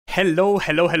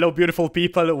Hello, beautiful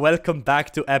people. Welcome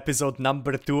back to episode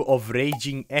number 2 of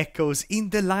Raging Echoes. In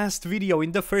the last video,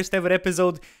 in the first ever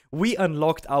episode, we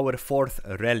unlocked our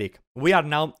 4th relic. We are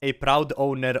now a proud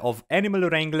owner of Animal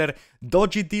Wrangler,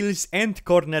 Dodgy Deals and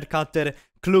Corner Cutter,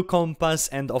 Clue Compass,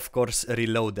 and of course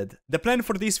Reloaded. The plan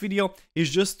for this video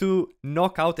is just to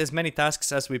knock out as many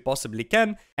tasks as we possibly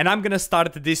can, and I'm gonna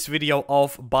start this video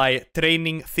off by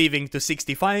training thieving to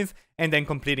 65 and then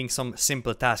completing some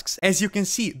simple tasks. As you can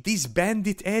see, this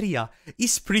bandit area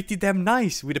is pretty damn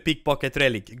nice with a pickpocket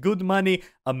relic. Good money,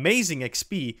 amazing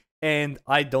XP, and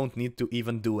I don't need to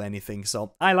even do anything,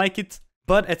 so I like it.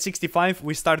 But at 65,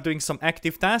 we start doing some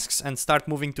active tasks and start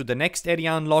moving to the next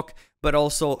area unlock, but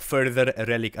also further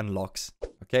relic unlocks.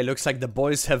 Okay, looks like the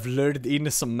boys have lured in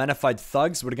some Manified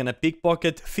Thugs. We're gonna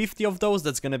pickpocket 50 of those.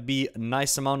 That's gonna be a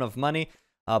nice amount of money,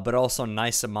 but also a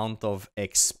nice amount of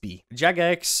XP.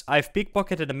 Jagex, I've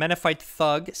pickpocketed a Manified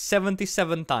Thug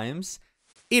 77 times.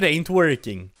 It ain't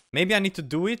working. Maybe I need to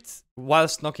do it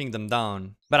whilst knocking them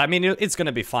down. But I mean, it's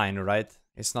gonna be fine, right?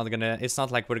 It's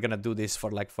not like we're gonna do this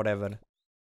for like forever.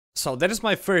 So that is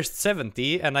my first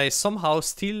 70, and I somehow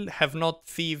still have not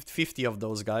thieved 50 of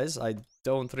those guys. I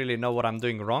don't really know what I'm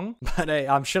doing wrong, but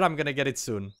I'm sure I'm gonna get it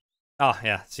soon. Ah,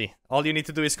 yeah, see. All you need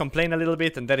to do is complain a little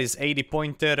bit, and that is 80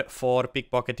 pointer for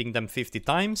pickpocketing them 50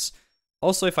 times.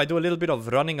 Also, if I do a little bit of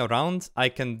running around, I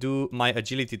can do my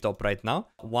agility top right now,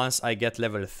 once I get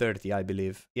level 30, I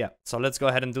believe. Yeah, so let's go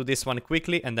ahead and do this one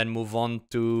quickly, and then move on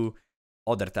to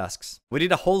other tasks. We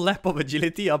did a whole lap of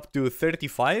agility up to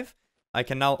 35. I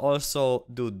can now also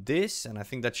do this, and I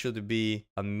think that should be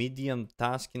a medium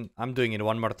task. I'm doing it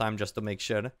one more time just to make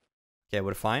sure. Okay,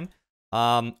 we're fine.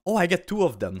 Oh, I get 2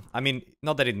 of them. I mean,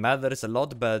 not that it matters a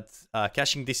lot, but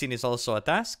cashing this in is also a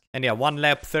task. And yeah, 1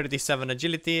 lap, 37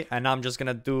 agility, and I'm just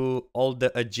gonna do all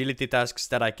the agility tasks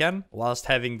that I can, whilst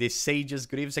having these Sage's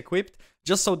Greaves equipped,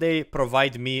 just so they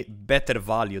provide me better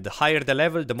value. The higher the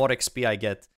level, the more XP I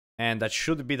get. And that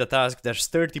should be the task. There's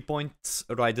 30 points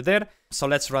right there. So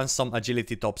let's run some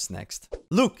agility tops next.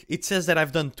 Look, it says that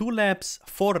I've done 2 laps,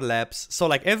 4 laps. So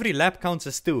like every lap counts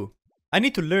as 2. I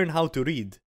need to learn how to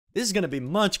read. This is gonna be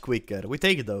much quicker. We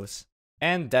take those.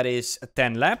 And that is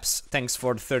 10 laps. Thanks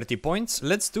for 30 points.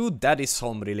 Let's do Daddy's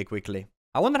Home really quickly.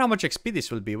 I wonder how much XP this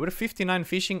will be. We're 59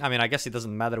 fishing. I mean, I guess it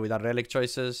doesn't matter with our relic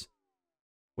choices.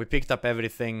 We picked up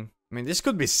everything. I mean, this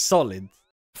could be solid.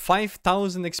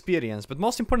 5,000 experience, but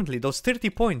most importantly, those 30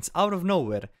 points out of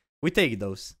nowhere. We take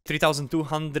those.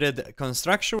 3,200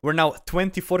 construction. We're now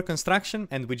 24 construction,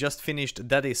 and we just finished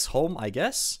Daddy's Home, I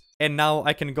guess. And now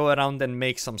I can go around and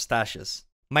make some stashes.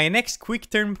 My next quick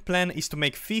term plan is to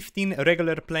make 15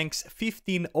 regular planks,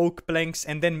 15 oak planks,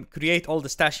 and then create all the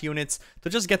stash units to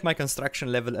just get my construction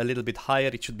level a little bit higher.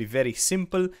 It should be very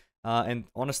simple. And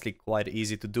honestly quite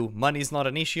easy to do. Money is not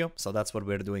an issue, so that's what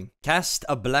we're doing. Cast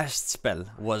a blast spell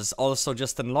was also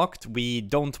just unlocked. We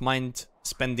don't mind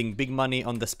spending big money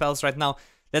on the spells right now.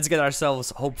 Let's get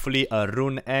ourselves hopefully a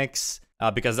Rune X,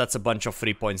 because that's a bunch of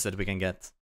free points that we can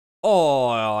get.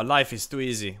 Oh, life is too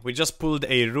easy. We just pulled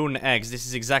a Rune X. This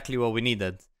is exactly what we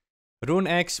needed. Rune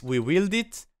X, we willed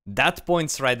it. That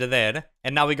point's right there,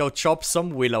 and now we go chop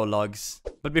some willow logs.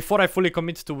 But before I fully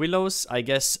commit to willows, I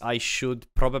guess I should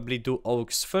probably do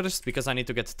oaks first, because I need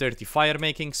to get 30 fire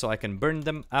making so I can burn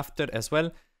them after as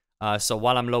well. So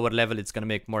while I'm lower level, it's gonna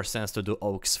make more sense to do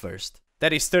oaks first.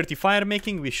 That is 30 fire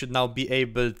making. We should now be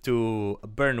able to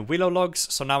burn willow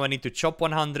logs. So now I need to chop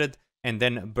 100 and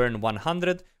then burn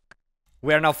 100.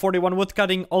 We are now 41 wood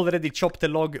cutting, already chopped a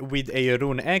log with a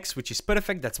Rune X, which is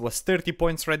perfect. That was 30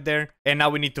 points right there. And now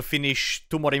we need to finish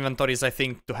 2 more inventories, I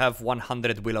think, to have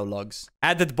 100 willow logs.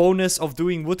 Added bonus of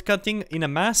doing wood cutting in a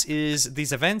mass is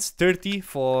these events. 30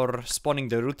 for spawning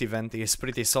the root event is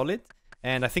pretty solid.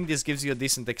 And I think this gives you a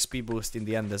decent XP boost in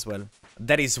the end as well.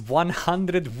 That is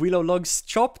 100 willow logs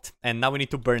chopped, and now we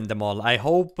need to burn them all. I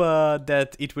hope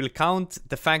that it will count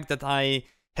the fact that I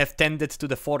have tended to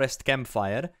the forest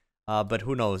campfire. But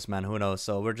who knows, man, who knows.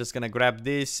 So we're just gonna grab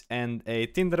this and a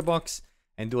tinderbox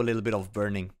and do a little bit of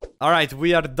burning. Alright,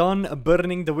 we are done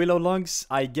burning the willow logs.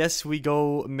 I guess we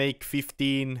go make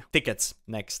 15 tickets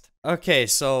next. Okay,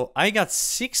 so I got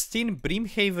 16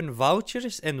 Brimhaven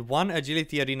vouchers and 1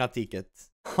 agility arena ticket.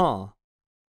 Huh.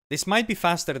 This might be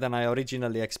faster than I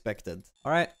originally expected.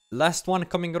 Alright, last one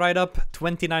coming right up.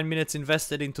 29 minutes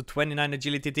invested into 29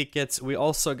 agility tickets. We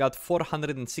also got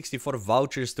 464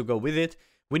 vouchers to go with it.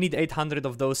 We need 800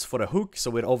 of those for a hook, so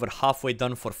we're over halfway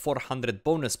done for 400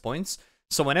 bonus points.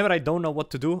 So whenever I don't know what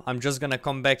to do, I'm just gonna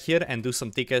come back here and do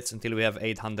some tickets until we have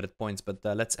 800 points. But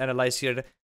let's analyze here.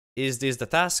 Is this the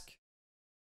task?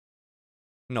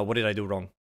 No, what did I do wrong?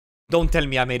 Don't tell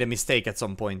me I made a mistake at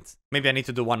some point. Maybe I need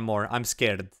to do one more. I'm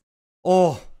scared.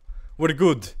 Oh, we're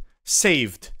good.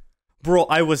 Saved. Bro,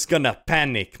 I was gonna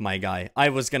panic, my guy. I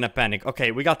was gonna panic.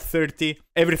 Okay, we got 30.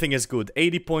 Everything is good.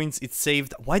 80 points. It's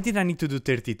saved. Why did I need to do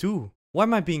 32? Why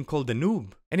am I being called a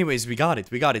noob? Anyways, we got it.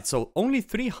 We got it. So only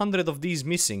 300 of these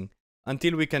missing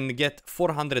until we can get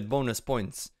 400 bonus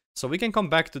points. So we can come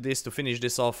back to this to finish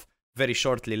this off very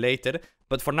shortly later.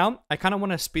 But for now, I kind of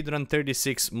want to speedrun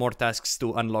 36 more tasks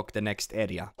to unlock the next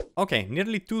area. Okay,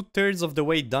 nearly 2/3 of the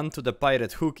way done to the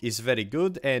pirate hook is very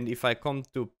good. And if I come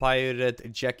to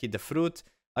pirate Jackie the Fruit,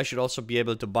 I should also be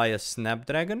able to buy a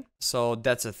snapdragon. So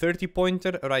that's a 30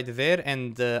 pointer right there.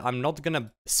 And I'm not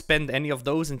gonna spend any of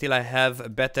those until I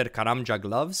have better Karamja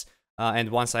gloves. And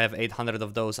once I have 800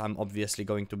 of those, I'm obviously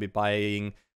going to be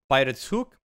buying pirate's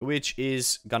hook, which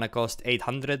is gonna cost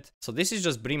 800. So this is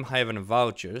just Brimhaven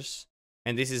vouchers.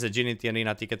 And this is agility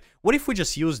arena ticket. What if we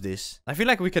just use this? I feel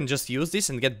like we can just use this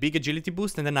and get big agility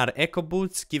boost, and then our echo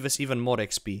boots give us even more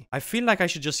XP. I feel like I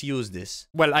should just use this.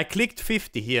 Well, I clicked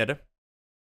 50 here,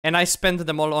 and I spent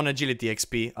them all on agility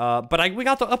XP. But we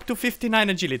got up to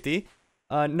 59 agility.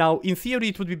 Now, in theory,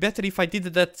 it would be better if I did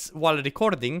that while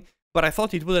recording, but I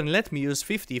thought it wouldn't let me use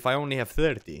 50 if I only have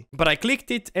 30. But I clicked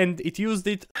it and it used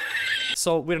it.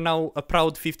 So we're now a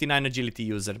proud 59 agility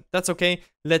user. That's okay.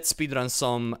 Let's speedrun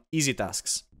some easy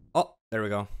tasks. Oh, there we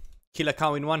go. Kill a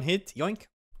cow in one hit. Yoink.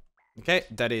 Okay,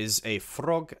 that is a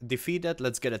frog defeated.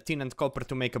 Let's get a tin and copper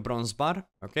to make a bronze bar.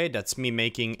 Okay, that's me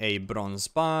making a bronze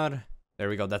bar. There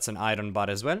we go, that's an iron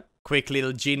bar as well. Quick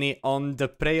little genie on the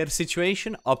prayer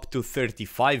situation, up to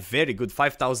 35, very good,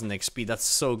 5000 XP, that's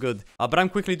so good. But I'm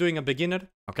quickly doing a beginner,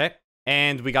 okay.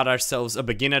 And we got ourselves a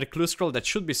beginner clue scroll, that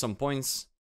should be some points.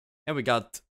 And we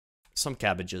got some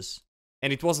cabbages.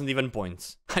 And it wasn't even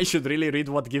points. I should really read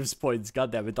what gives points,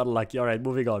 god damn it, unlucky. Alright,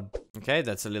 moving on. Okay,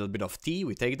 that's a little bit of tea,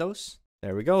 we take those.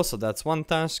 There we go, so that's one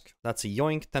task. That's a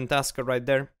yoink, 10 tasker right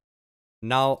there.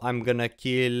 Now I'm gonna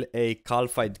kill a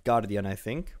Calphite Guardian, I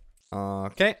think.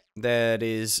 Okay, there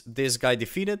is this guy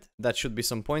defeated. That should be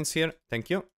some points here. Thank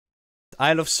you.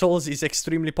 Isle of Souls is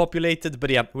extremely populated,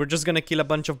 but yeah, we're just gonna kill a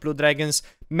bunch of blue dragons,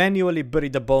 manually bury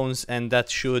the bones, and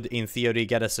that should, in theory,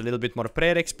 get us a little bit more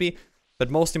prayer XP. But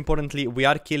most importantly, we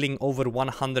are killing over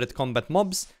 100 combat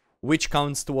mobs, which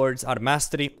counts towards our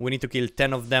mastery. We need to kill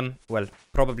 10 of them. Well,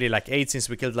 probably like 8 since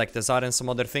we killed like the Tsar and some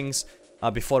other things.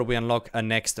 Before we unlock a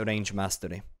next range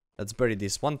mastery. Let's bury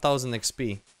this. 1000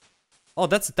 XP. Oh,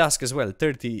 that's a task as well.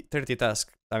 30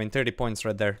 task. I mean, 30 points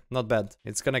right there. Not bad.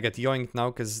 It's gonna get yoinked now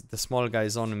because the small guy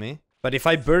is on me. But if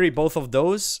I bury both of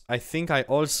those, I think I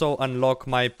also unlock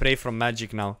my Prey from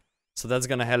Magic now. So that's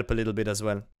gonna help a little bit as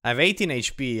well. I have 18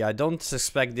 HP. I don't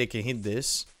suspect they can hit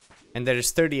this. And there is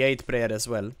 38 prayer as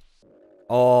well.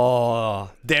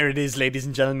 Oh, there it is, ladies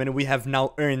and gentlemen. We have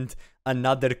now earned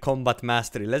another combat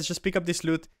mastery. Let's just pick up this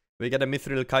loot. We got a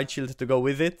mithril kite shield to go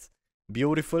with it.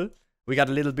 Beautiful. We got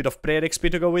a little bit of prayer XP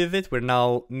to go with it. We're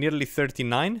now nearly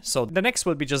 39. So the next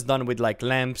will be just done with like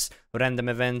lamps, random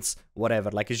events, whatever.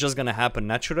 Like it's just gonna happen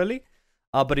naturally.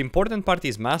 But important part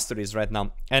is masteries right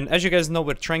now. And as you guys know,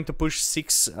 we're trying to push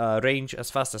 6 range as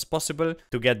fast as possible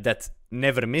to get that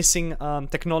never missing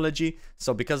technology.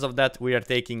 So because of that, we are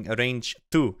taking range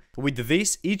 2. With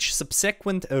this, each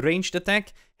subsequent ranged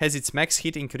attack has its max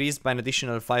hit increased by an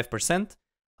additional 5%.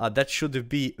 That should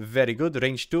be very good.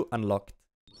 Range 2 unlocked.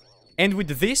 And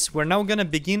with this, we're now gonna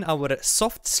begin our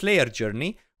soft slayer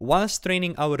journey whilst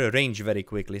training our range very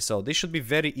quickly. So this should be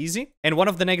very easy. And one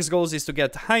of the next goals is to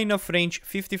get high enough range,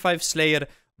 55 slayer,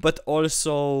 but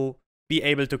also be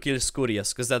able to kill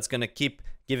Scurious, because that's gonna keep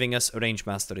giving us range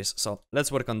masteries. So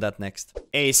let's work on that next.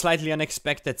 A slightly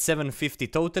unexpected 750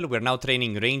 total. We're now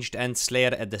training ranged and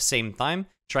slayer at the same time,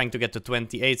 trying to get to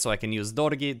 28 so I can use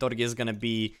Dorgi. Dorgi is gonna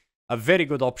be a very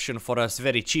good option for us,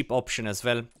 very cheap option as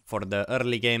well for the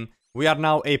early game. We are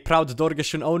now a proud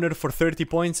Dorgashun owner for 30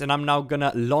 points, and I'm now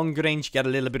gonna long range, get a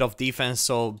little bit of defense,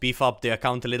 so beef up the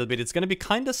account a little bit. It's gonna be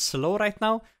kinda slow right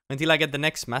now until I get the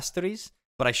next masteries,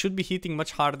 but I should be hitting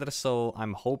much harder, so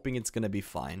I'm hoping it's gonna be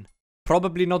fine.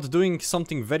 Probably not doing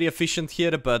something very efficient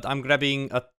here, but I'm grabbing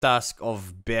a task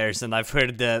of bears, and I've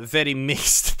heard very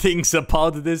mixed things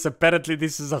about this. Apparently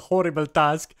this is a horrible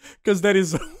task, because there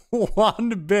is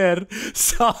one bear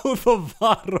south of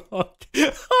Varlamore.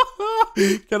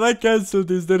 Can I cancel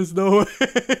this? There is no way.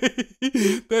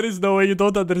 There is no way. You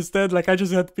don't understand. Like, I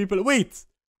just had people... Wait!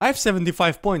 I have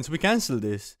 75 points. We cancel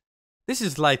this. This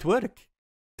is light work.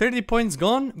 30 points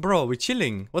gone? Bro, we're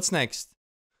chilling. What's next?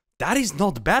 That is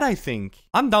not bad, I think.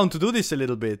 I'm down to do this a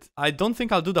little bit. I don't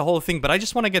think I'll do the whole thing, but I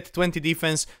just want to get 20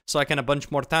 defense so I can a bunch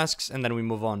more tasks and then we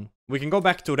move on. We can go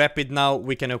back to Rapid now.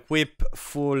 We can equip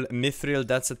full Mithril.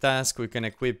 That's a task. We can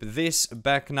equip this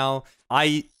back now.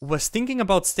 I was thinking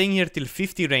about staying here till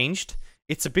 50 ranged.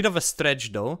 It's a bit of a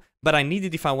stretch though, but I need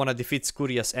it if I want to defeat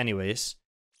Skurias anyways.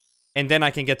 And then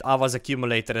I can get Ava's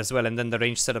accumulator as well, and then the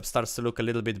range setup starts to look a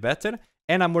little bit better.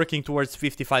 And I'm working towards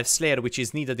 55 Slayer, which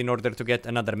is needed in order to get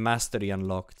another mastery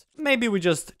unlocked. Maybe we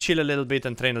just chill a little bit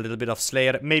and train a little bit of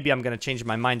Slayer.Maybe I'm gonna change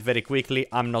my mind very quickly.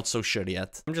 I'm not so sure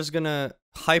yet. I'm just gonna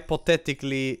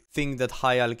hypothetically think that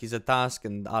High Alk is a task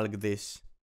and Alk this.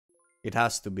 It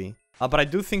has to be. But I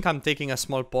do think I'm taking a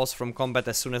small pause from combat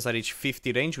as soon as I reach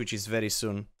 50 range, which is very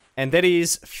soon. And that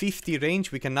is 50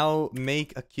 range. We can now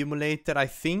make accumulator, I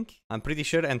think. I'm pretty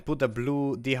sure, and put a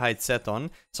blue D'hide set on.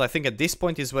 So I think at this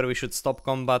point is where we should stop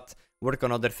combat, work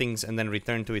on other things, and then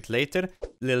return to it later.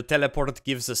 Little teleport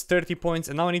gives us 30 points,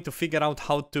 and now I need to figure out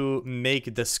how to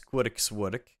make the squirks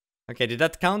work. Okay, did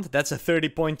that count? That's a 30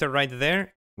 pointer right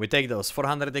there. We take those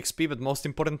 400 XP, but most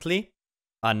importantly,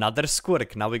 another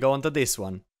squirk. Now we go on to this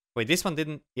one. Wait, this one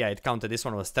didn't... Yeah, it counted. This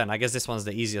one was 10. I guess this one's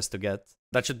the easiest to get.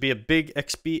 That should be a big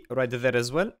XP right there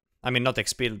as well. I mean, not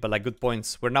XP, but like good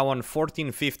points. We're now on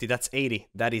 1450. That's 80.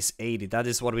 That is 80. That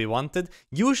is what we wanted.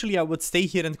 Usually, I would stay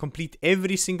here and complete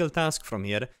every single task from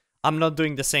here. I'm not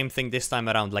doing the same thing this time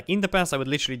around. Like, in the past, I would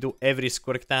literally do every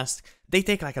squirk task. They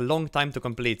take like a long time to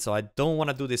complete, so I don't want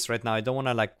to do this right now. I don't want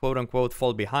to like, quote-unquote,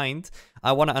 fall behind.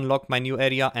 I want to unlock my new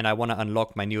area, and I want to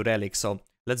unlock my new relic. So,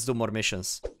 let's do more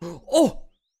missions. Oh!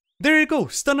 There you go,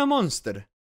 stun a monster.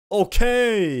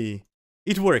 Okay,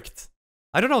 it worked.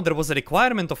 I don't know, there was a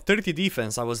requirement of 30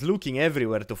 defense. I was looking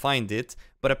everywhere to find it,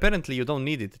 but apparently you don't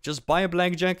need it. Just buy a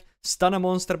blackjack, stun a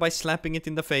monster by slapping it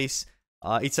in the face.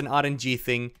 It's an RNG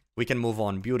thing. We can move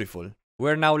on. Beautiful.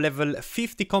 We're now level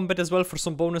 50 combat as well for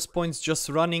some bonus points. Just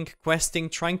running, questing,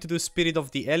 trying to do Spirit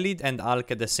of the Elite and Alk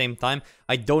at the same time.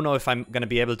 I don't know if I'm gonna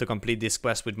be able to complete this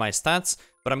quest with my stats,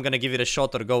 but I'm gonna give it a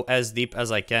shot or go as deep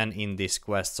as I can in this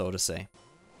quest, so to say.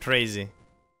 Crazy.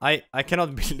 I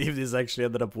cannot believe this actually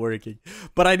ended up working.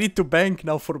 But I need to bank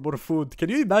now for more food. Can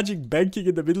you imagine banking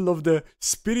in the middle of the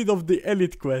Spirit of the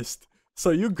Elite quest? So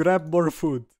you grab more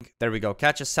food. There we go.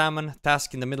 Catch a salmon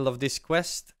task in the middle of this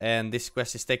quest. And this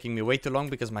quest is taking me way too long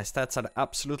because my stats are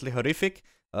absolutely horrific.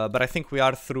 But I think we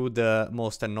are through the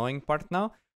most annoying part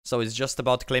now. So it's just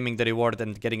about claiming the reward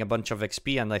and getting a bunch of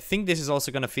XP. And I think this is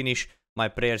also going to finish my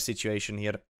prayer situation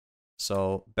here.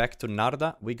 So back to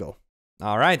Narda we go.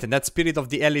 Alright, and that's Spirit of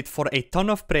the Elite for a ton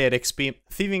of prayer XP,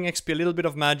 thieving XP, a little bit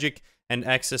of magic, and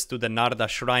access to the Narda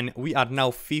Shrine. We are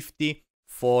now 50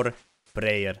 for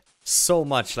prayer. So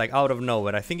much, like out of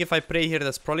nowhere. I think if I pray here,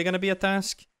 that's probably gonna be a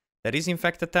task. That is in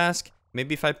fact a task.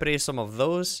 Maybe if I pray some of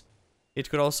those,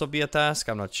 it could also be a task.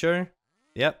 I'm not sure.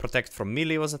 Yeah, protect from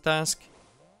melee was a task.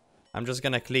 I'm just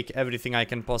gonna click everything I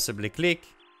can possibly click.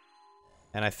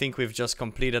 And I think we've just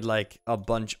completed like a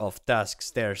bunch of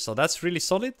tasks there. So that's really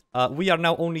solid. We are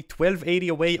now only 1280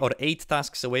 away or 8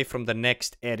 tasks away from the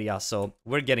next area. So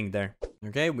we're getting there.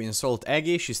 Okay, we insult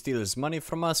Aggie. She steals money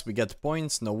from us. We get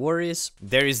points, no worries.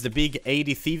 There is the big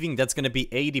 80 thieving. That's going to be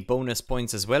 80 bonus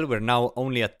points as well. We're now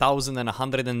only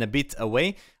 1,100 and a bit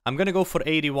away. I'm going to go for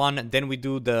 81. Then we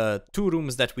do the 2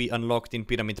 rooms that we unlocked in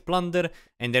Pyramid Plunder.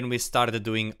 And then we started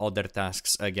doing other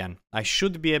tasks again. I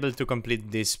should be able to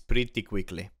complete this pretty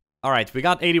quickly. Alright, we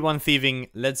got 81 thieving.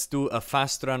 Let's do a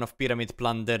fast run of Pyramid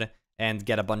Plunder and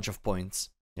get a bunch of points.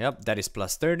 Yep, that is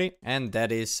plus 30 and that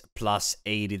is plus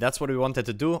 80. That's what we wanted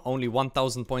to do. Only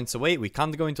 1,000 points away. We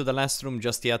can't go into the last room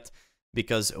just yet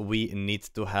because we need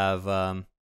to have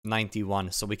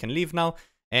 91. So we can leave now.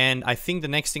 And I think the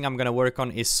next thing I'm gonna work on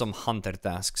is some hunter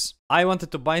tasks. I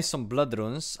wanted to buy some blood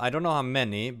runes. I don't know how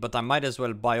many, but I might as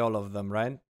well buy all of them,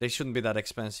 right? They shouldn't be that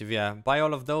expensive, yeah. Buy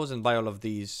all of those and buy all of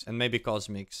these. And maybe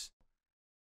cosmics.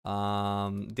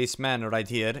 This man right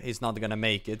here is not gonna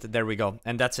make it. There we go.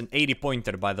 And that's an 80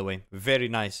 pointer, by the way. Very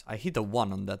nice. I hit a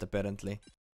 1 on that, apparently.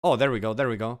 Oh, there we go, there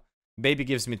we go. Baby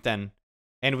gives me 10.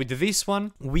 And with this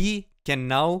one, we can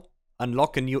now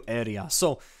unlock a new area.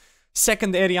 So,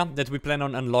 second area that we plan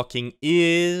on unlocking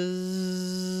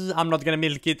is... I'm not gonna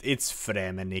milk it, it's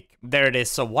Fremennik. There it is.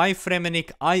 So why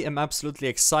Fremennik? I am absolutely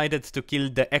excited to kill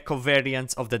the Echo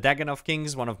variants of the Daganov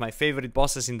Kings, one of my favorite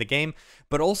bosses in the game,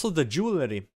 but also the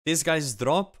jewelry. These guys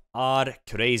drop are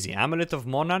crazy. Amulet of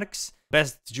Monarchs,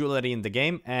 best jewelry in the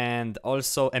game, and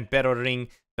also Emperor Ring,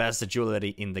 best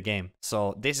jewelry in the game. So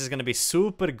this is gonna be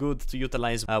super good to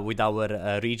utilize with our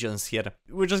regions here.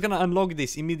 We're just gonna unlock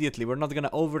this immediately. We're not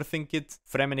gonna overthink it.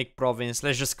 Fremenic province,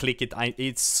 let's just click it.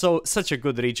 It's such a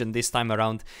good region this time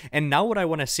around. And now what I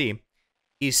wanna see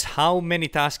is how many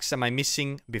tasks am I missing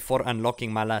before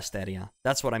unlocking my last area.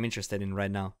 That's what I'm interested in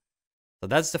right now. So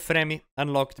that's the Fremi,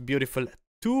 unlocked, beautiful.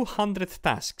 200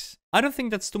 tasks. I don't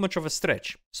think that's too much of a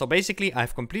stretch. So basically,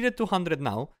 I've completed 200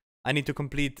 now. I need to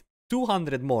complete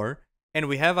 200 more, and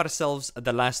we have ourselves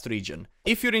the last region.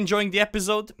 If you're enjoying the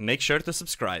episode, make sure to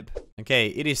subscribe. Okay,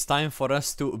 it is time for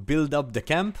us to build up the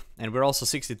camp, and we're also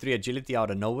 63 agility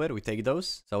out of nowhere. We take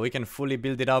those, so we can fully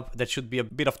build it up. That should be a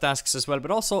bit of tasks as well,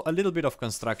 but also a little bit of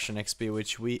construction XP,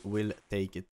 which we will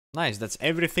take it. Nice, that's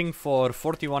everything for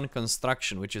 41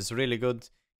 construction, which is really good.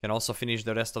 Can also finish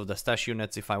the rest of the stash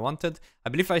units if I wanted. I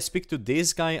believe if I speak to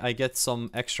this guy, I get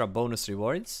some extra bonus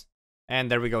rewards. And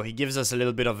there we go. He gives us a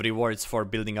little bit of rewards for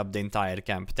building up the entire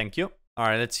camp. Thank you.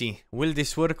 Alright, let's see. Will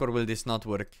this work or will this not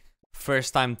work?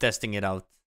 First time testing it out.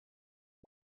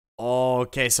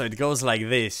 Okay, so it goes like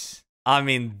this. I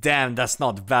mean, damn, that's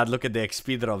not bad. Look at the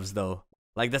XP drops though.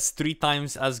 Like, that's 3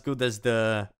 times as good as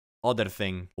the other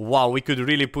thing. Wow, we could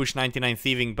really push 99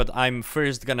 thieving, but I'm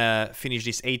first gonna finish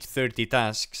these 830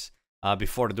 tasks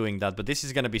before doing that. But this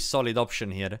is gonna be solid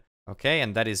option here. Okay,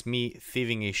 and that is me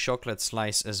thieving a chocolate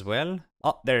slice as well.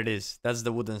 Oh, there it is. That's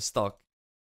the wooden stock.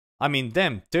 I mean,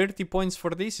 damn, 30 points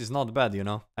for this is not bad, you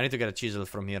know. I need to get a chisel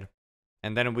from here.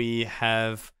 And then we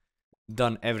have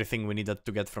done everything we needed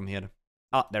to get from here.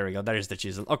 Ah, there we go. There is the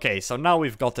chisel. Okay, so now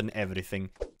we've gotten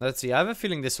everything. Let's see. I have a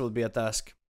feeling this will be a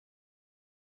task.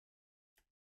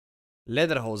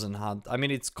 Lederhosen hunt. I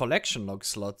mean, it's collection log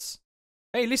slots.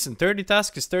 Hey, listen, 30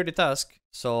 tasks is 30 tasks.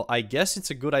 So I guess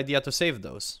it's a good idea to save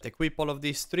those. Equip all of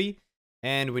these 3.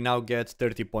 And we now get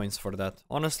 30 points for that.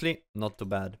 Honestly, not too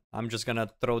bad. I'm just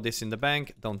gonna throw this in the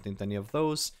bank. Don't need any of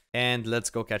those. And let's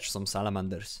go catch some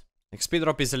salamanders. XP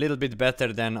drop is a little bit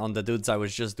better than on the dudes I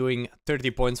was just doing.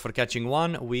 30 points for catching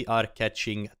 1. We are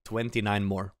catching 29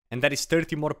 more. And that is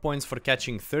 30 more points for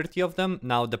catching 30 of them.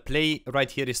 Now the play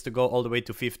right here is to go all the way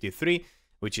to 53,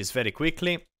 which is very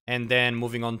quickly. And then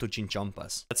moving on to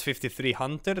Chinchompas. That's 53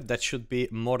 hunter. That should be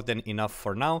more than enough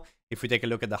for now. If we take a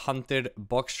look at the hunter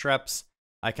box traps,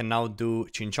 I can now do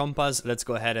Chinchompas. Let's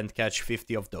go ahead and catch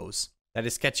 50 of those. That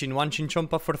is catching 1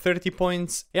 Chinchompa for 30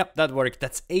 points. Yep, that worked.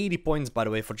 That's 80 points, by the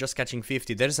way, for just catching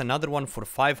 50. There's another one for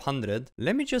 500.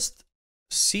 Let me just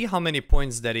see how many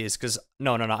points that is, because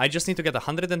no, I just need to get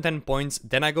 110 points,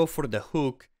 then I go for the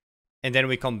hook, and then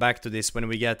we come back to this when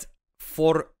we get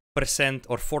 4%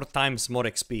 or 4 times more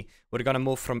XP. We're gonna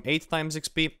move from 8 times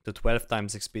XP to 12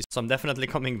 times XP. So I'm definitely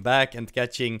coming back and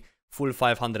catching full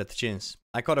 500 chins.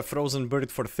 I caught a frozen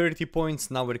bird for 30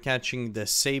 points. Now we're catching the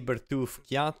saber-tooth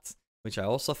cat, which I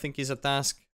also think is a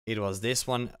task. It was this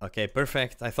one. Okay,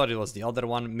 perfect. I thought it was the other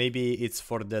one. Maybe it's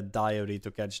for the diary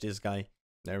to catch this guy.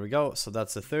 There we go. So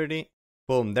that's a 30.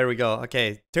 Boom, there we go.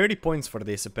 Okay, 30 points for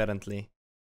this apparently.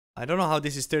 I don't know how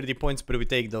this is 30 points, but we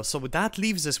take those. So that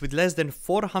leaves us with less than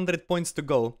 400 points to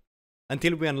go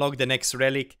until we unlock the next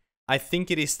relic. I think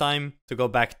it is time to go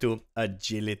back to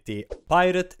agility.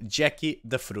 Pirate Jackie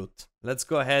the Fruit. Let's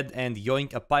go ahead and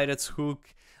yoink a pirate's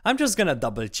hook. I'm just gonna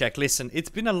double check. Listen,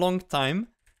 it's been a long time.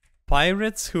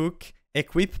 Pirate's hook.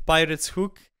 Equip pirate's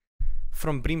hook.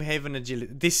 From Brimhaven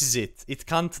Agility. This is it. It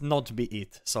can't not be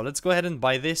it. So let's go ahead and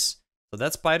buy this. So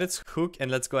that's Pirate's Hook, and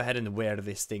let's go ahead and wear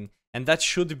this thing. And that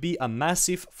should be a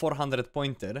massive 400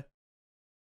 pointer.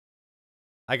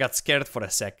 I got scared for a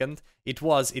second. It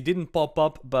didn't pop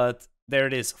up, but there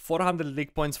it is. 400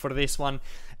 league points for this one.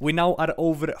 We now are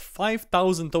over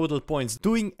 5,000 total points.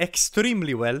 Doing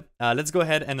extremely well. Let's go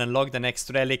ahead and unlock the next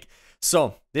relic.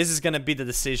 So, this is gonna be the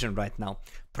decision right now.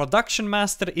 Production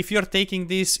Master, if you're taking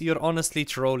this, you're honestly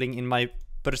trolling in my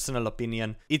personal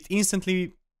opinion. It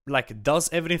instantly, like, does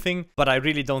everything, but I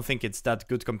really don't think it's that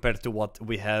good compared to what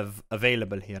we have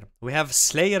available here. We have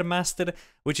Slayer Master,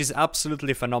 which is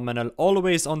absolutely phenomenal.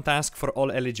 Always on task for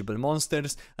all eligible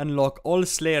monsters. Unlock all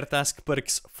Slayer task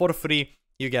perks for free.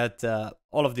 You get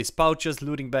all of these pouches,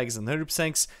 looting bags, and herb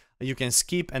sacks. You can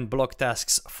skip and block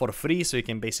tasks for free, so you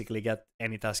can basically get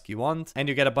any task you want. And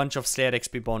you get a bunch of Slayer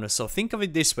XP bonus. So think of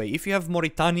it this way. If you have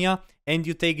Mauritania and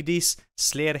you take this,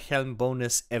 Slayer Helm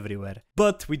bonus everywhere.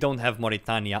 But we don't have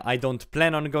Mauritania. I don't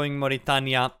plan on going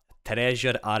Mauritania.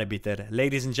 Treasure Arbiter.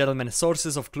 Ladies and gentlemen,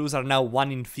 sources of clues are now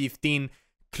 1 in 15.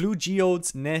 Clue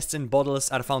geodes, nests, and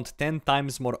bottles are found 10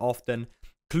 times more often.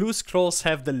 Clue scrolls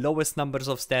have the lowest numbers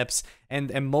of steps, and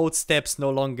emote steps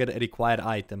no longer require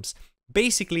items.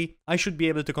 Basically, I should be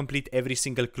able to complete every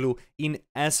single clue in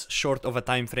as short of a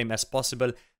time frame as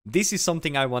possible. This is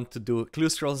something I want to do. Clue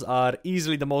scrolls are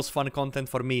easily the most fun content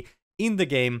for me in the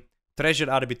game.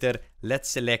 Treasure Arbiter, let's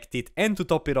select it. And to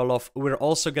top it all off, we're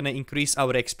also gonna increase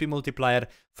our XP multiplier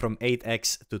from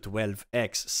 8x to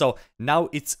 12x. So now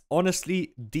it's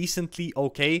honestly decently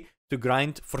okay to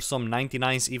grind for some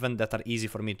 99s even that are easy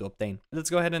for me to obtain. Let's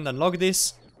go ahead and unlock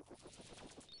this.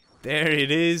 There it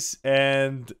is,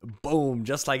 and boom,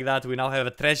 just like that, we now have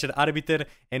a Treasure Arbiter,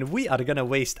 and we are gonna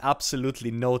waste absolutely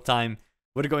no time.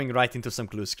 We're going right into some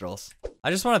clue scrolls.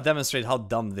 I just want to demonstrate how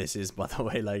dumb this is, by the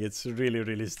way, like, it's really,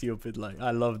 really stupid, like,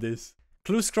 I love this.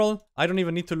 Clue scroll, I don't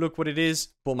even need to look what it is,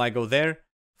 boom, I go there.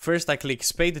 First I click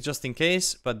spade just in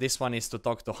case, but this one is to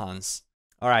talk to Hans.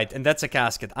 Alright, and that's a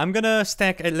casket. I'm gonna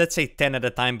stack, let's say 10 at a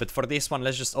time, but for this one,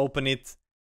 let's just open it.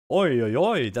 Oi, oi,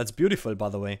 oi, that's beautiful, by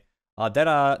the way.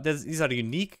 These are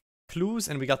unique clues,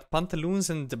 and we got pantaloons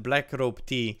and the black rope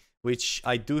tee, which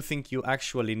I do think you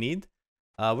actually need.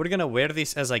 We're gonna wear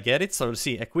this as I get it. So let's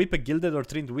see, equip a gilded or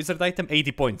trimmed wizard item,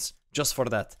 80 points, just for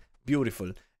that.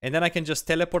 Beautiful. And then I can just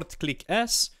teleport, click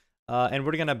S, and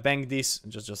we're gonna bang this,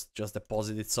 just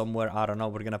deposit it somewhere, I don't know.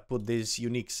 We're gonna put these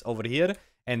uniques over here,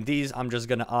 and these I'm just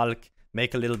gonna alch,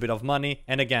 make a little bit of money,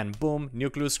 and again, boom, new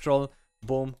clue scroll.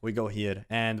 Boom, we go here.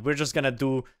 And we're just gonna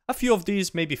do a few of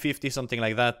these, maybe 50, something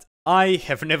like that. I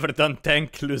have never done 10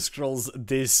 clue scrolls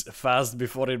this fast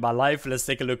before in my life. Let's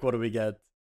take a look what we get.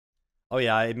 Oh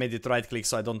yeah, I made it right click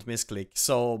so I don't misclick.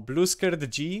 So, blue skirt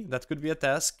G, that could be a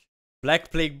task. Black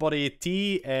plague body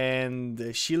T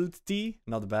and shield T,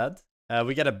 not bad.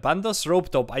 We get a Bandos rope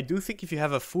top. I do think if you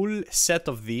have a full set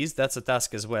of these, that's a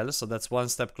task as well. So that's one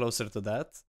step closer to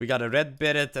that. We got a red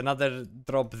beret, another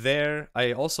drop there.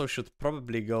 I also should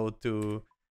probably go to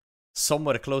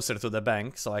somewhere closer to the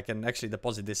bank so I can actually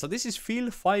deposit this. So this is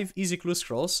fill 5 easy clue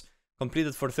scrolls,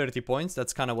 completed for 30 points.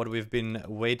 That's kind of what we've been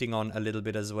waiting on a little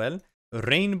bit as well.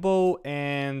 Rainbow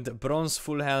and bronze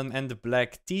full helm and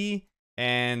black T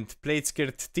and plate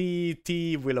skirt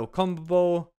T, willow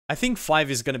combo. I think 5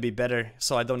 is gonna be better,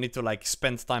 so I don't need to like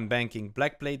spend time banking.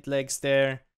 Black plate legs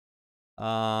there,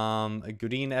 a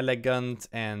green elegant,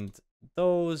 and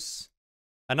those.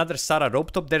 Another Sarah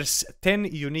rope top. There's 10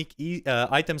 unique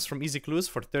items from easy clues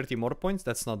for 30 more points.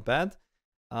 That's not bad.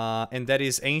 And there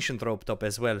is ancient rope top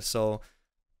as well. So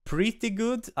pretty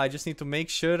good. I just need to make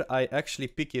sure I actually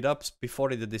pick it up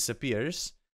before it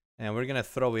disappears. And we're gonna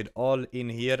throw it all in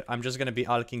here. I'm just gonna be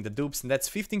alching the dupes. And that's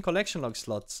 15 collection log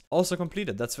slots. Also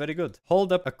completed. That's very good.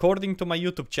 Hold up. According to my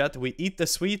YouTube chat, we eat the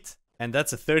sweet. And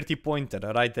that's a 30 pointer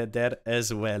right there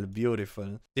as well.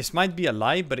 Beautiful. This might be a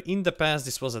lie, but in the past,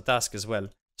 this was a task as well.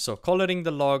 So coloring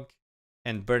the log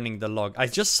and burning the log. I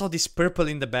just saw this purple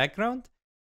in the background.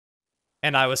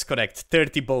 And I was correct.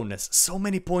 30 bonus. So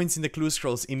many points in the clue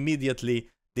scrolls immediately.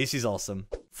 This is awesome.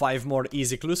 5 more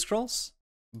easy clue scrolls.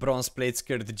 Bronze plate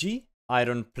skirt G,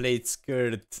 iron plate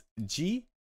skirt G,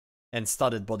 and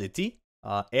studded body T.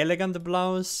 Elegant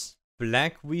blouse,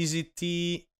 black wheezy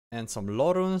T, and some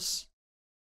Lorons,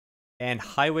 and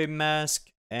highway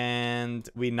mask, and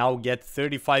we now get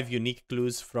 35 unique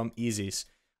clues from easies,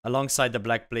 alongside the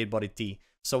black plate body T.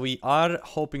 So we are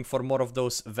hoping for more of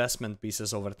those vestment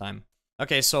pieces over time.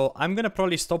 Okay, so I'm gonna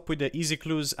probably stop with the easy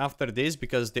clues after this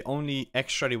because the only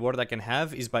extra reward I can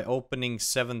have is by opening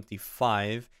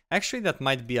 75. Actually, that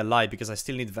might be a lie because I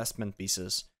still need vestment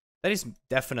pieces. That is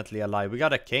definitely a lie. We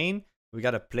got a cane, we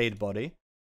got a plate body,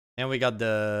 and we got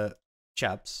the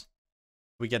chaps.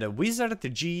 We get a wizard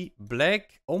G,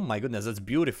 black. Oh my goodness, that's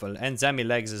beautiful. And Zami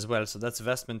legs as well, so that's a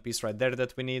vestment piece right there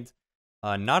that we need.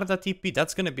 Narda TP,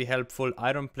 that's gonna be helpful.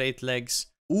 Iron plate legs.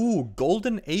 Ooh,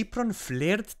 golden apron,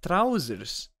 flared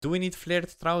trousers. Do we need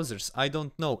flared trousers? I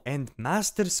don't know. And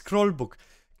master scroll book.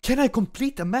 Can I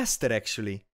complete a master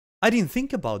actually? I didn't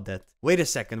think about that. Wait a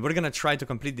second, we're gonna try to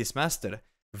complete this master.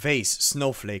 Vase,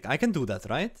 snowflake. I can do that,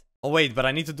 right? Oh wait, but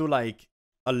I need to do like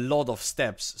a lot of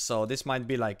steps. So this might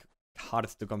be like hard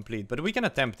to complete. But we can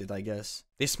attempt it, I guess.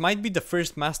 This might be the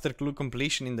first master clue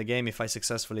completion in the game if I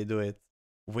successfully do it.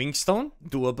 Wingstone,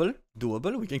 doable,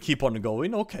 we can keep on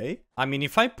going, okay. I mean,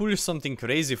 if I pull something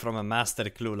crazy from a master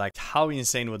clue, like how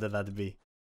insane would that be?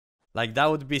 Like that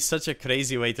would be such a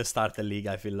crazy way to start a league,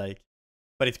 I feel like.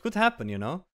 But it could happen, you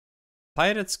know?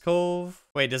 Pirate's Cove.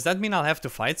 Wait, does that mean I'll have to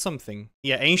fight something?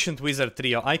 Yeah, Ancient Wizard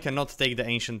Trio. I cannot take the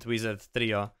Ancient Wizard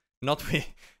Trio. Not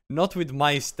with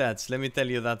my stats, let me tell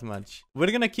you that much.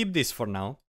 We're gonna keep this for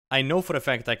now. I know for a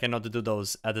fact I cannot do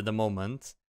those at the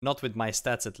moment. Not with my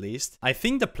stats at least. I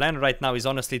think the plan right now is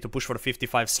honestly to push for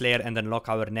 55 Slayer and unlock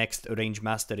our next range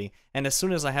mastery. And as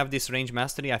soon as I have this range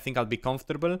mastery, I think I'll be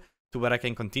comfortable to where I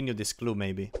can continue this clue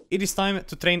maybe. It is time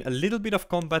to train a little bit of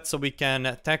combat so we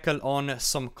can tackle on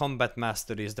some combat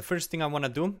masteries. The first thing I want to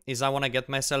do is I want to get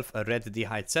myself a red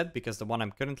d'hide set because the one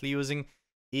I'm currently using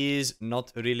is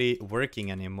not really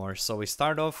working anymore. So we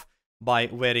start off by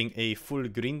wearing a full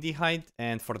green d'hide,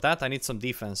 and for that I need some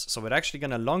defense. So we're actually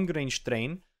gonna long range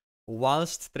train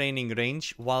whilst training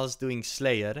range, whilst doing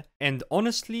Slayer. And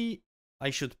honestly, I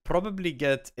should probably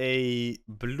get a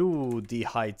blue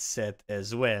d'hide set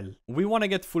as well. We want to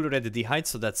get full red d'hide,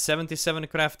 so that's 77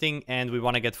 crafting, and we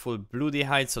want to get full blue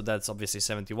d'hide, so that's obviously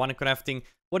 71 crafting.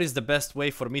 What is the best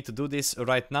way for me to do this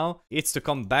right now? It's to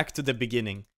come back to the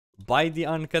beginning, buy the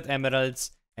uncut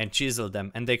emeralds, and chisel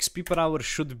them, and the XP per hour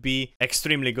should be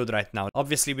extremely good right now.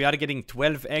 Obviously we are getting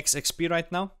 12x XP right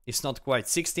now. It's not quite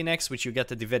 16x, which you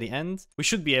get at the very end. We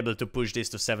should be able to push this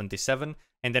to 77,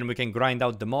 and then we can grind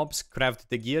out the mobs, craft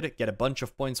the gear, get a bunch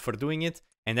of points for doing it,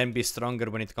 and then be stronger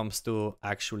when it comes to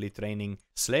actually training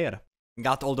Slayer.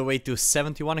 Got all the way to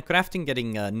 71 crafting,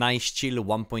 getting a nice chill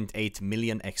 1.8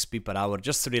 million XP per hour,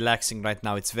 just relaxing right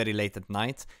now. It's very late at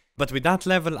night. But with that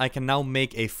level, I can now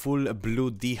make a full blue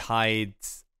d'hide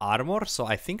armor. So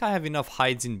I think I have enough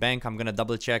hides in bank. I'm gonna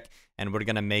double check, and we're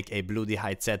gonna make a blue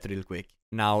d'hide set real quick.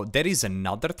 Now, there is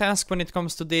another task when it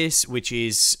comes to this, which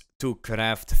is to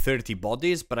craft 30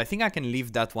 bodies, but I think I can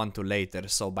leave that one to later.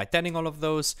 So by tanning all of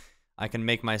those, I can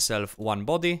make myself one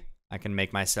body. I can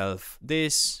make myself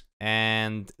this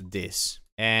and this.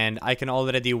 And I can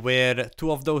already wear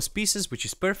 2 of those pieces, which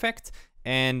is perfect.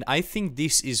 And I think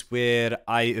this is where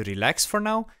I relax for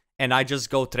now, and I just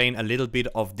go train a little bit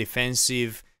of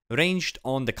defensive ranged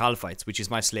on the Calphites, which is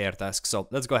my Slayer task. So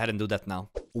let's go ahead and do that now.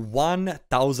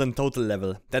 1000 total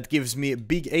level. That gives me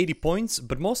big 80 points,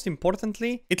 but most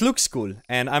importantly, it looks cool.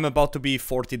 And I'm about to be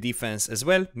 40 defense as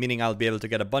well, meaning I'll be able to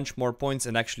get a bunch more points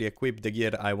and actually equip the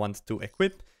gear I want to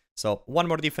equip. So 1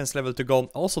 more defense level to go.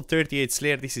 Also 38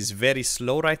 Slayer. This is very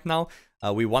slow right now.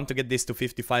 We want to get this to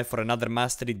 55 for another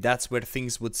mastery. That's where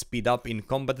things would speed up in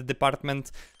combat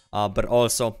department. But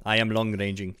also, I am long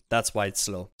ranging. That's why it's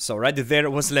slow. So right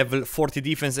there was level 40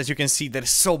 defense. As you can see,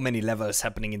 there's so many levels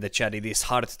happening in the chat. It is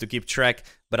hard to keep track.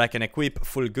 But I can equip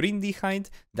full green d'hide.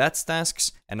 That's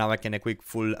tasks. And now I can equip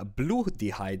full blue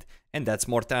d'hide. And that's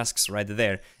more tasks right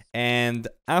there. And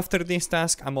after this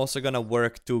task, I'm also gonna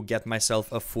work to get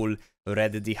myself a full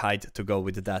red d'hide to go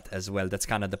with that as well. That's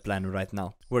kind of the plan right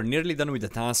now. We're nearly done with the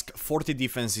task. 40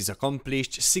 defense is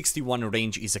accomplished, 61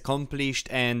 range is accomplished,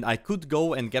 and I could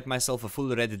go and get myself a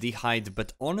full red d'hide,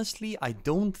 but honestly, I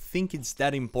don't think it's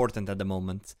that important at the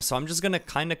moment. So I'm just gonna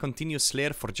kind of continue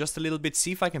Slayer for just a little bit,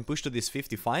 see if I can push to this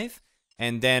 55,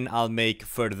 and then I'll make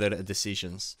further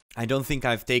decisions. I don't think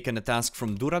I've taken a task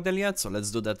from Duradel yet, so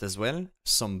let's do that as well.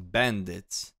 Some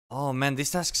bandits. Oh man,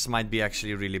 these tasks might be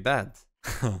actually really bad.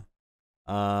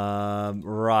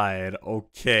 Right,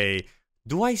 okay.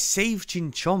 Do I save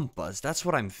Chinchompas? That's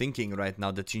what I'm thinking right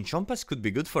now. The Chinchompas could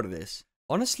be good for this.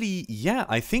 Honestly, yeah,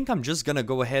 I think I'm just gonna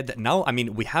go ahead now. I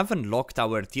mean, we have unlocked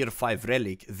our tier 5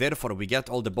 relic, therefore we get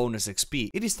all the bonus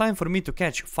XP. It is time for me to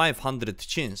catch 500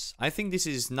 chins. I think this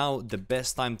is now the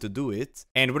best time to do it.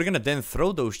 And we're gonna then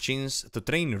throw those chins to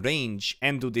train range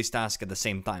and do this task at the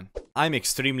same time. I'm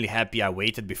extremely happy I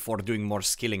waited before doing more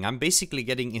skilling. I'm basically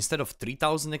getting, instead of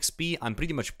 3000 XP, I'm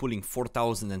pretty much pulling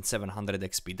 4700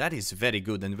 XP. That is very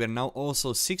good. And we're now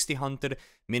also 60 hunter,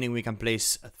 meaning we can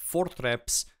place 4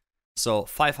 traps. So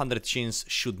 500 chins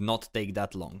should not take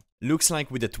that long. Looks like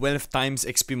with the 12 times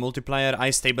XP multiplier,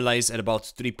 I stabilize at about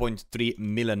 3.3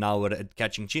 mil an hour at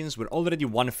catching chins. We're already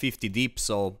 150 deep,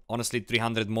 so honestly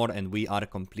 300 more and we are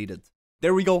completed.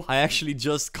 There we go, I actually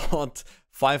just got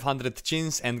 500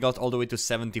 chins and got all the way to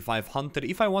 75 hunter.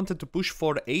 If I wanted to push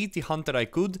for 80 hunter I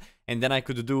could, and then I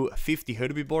could do 50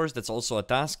 herbivores, that's also a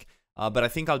task. But I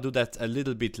think I'll do that a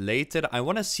little bit later. I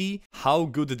want to see how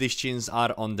good these chins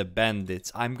are on the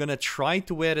bandits. I'm gonna try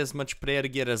to wear as much prayer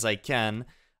gear as I can.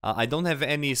 I don't have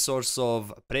any source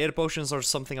of prayer potions or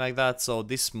something like that, so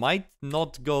this might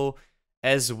not go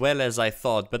as well as I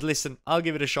thought. But listen, I'll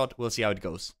give it a shot, we'll see how it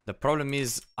goes. The problem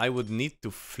is, I would need to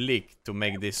flick to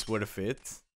make this worth it.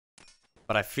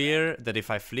 But I fear that if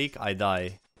I flick, I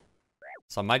die.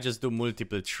 So I might just do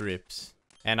multiple trips.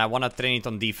 And I want to train it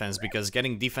on defense, because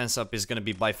getting defense up is going to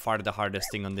be by far the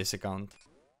hardest thing on this account.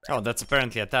 Oh, that's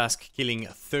apparently a task, killing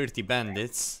 30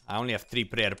 bandits. I only have 3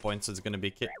 prayer points, so it's going to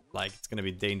be it's going to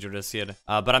be dangerous here.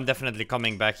 But I'm definitely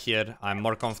coming back here. I'm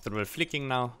more comfortable flicking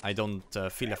now. I don't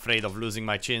feel afraid of losing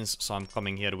my chins, so I'm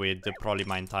coming here with probably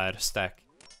my entire stack.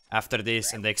 after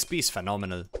this, and the XP is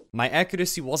phenomenal. My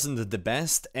accuracy wasn't the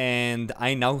best, and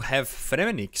I now have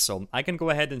Fremenic, so I can go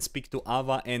ahead and speak to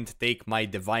Ava and take my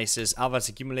devices. Ava's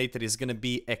accumulator is gonna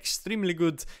be extremely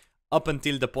good up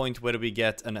until the point where we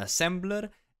get an assembler,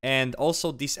 and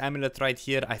also this amulet right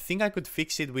here, I think I could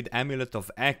fix it with Amulet of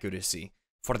Accuracy.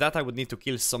 For that I would need to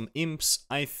kill some imps.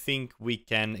 I think we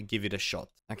can give it a shot.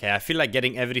 Okay, I feel like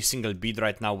getting every single bead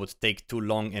right now would take too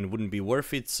long and wouldn't be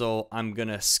worth it, so I'm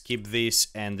gonna skip this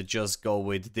and just go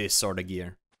with this sort of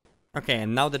gear. Okay,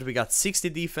 and now that we got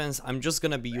 60 defense, I'm just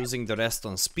gonna be using the rest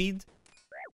on speed.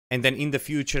 And then in the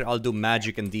future, I'll do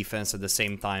magic and defense at the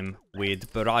same time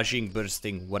with barraging,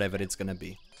 bursting, whatever it's gonna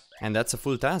be. And that's a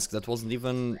full task. That wasn't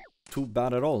even too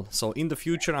bad at all. So in the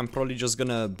future, I'm probably just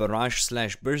gonna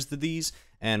barrage/burst these.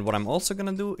 And what I'm also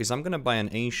gonna do is I'm gonna buy an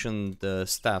ancient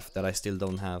staff that I still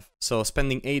don't have. So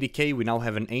spending 80k, we now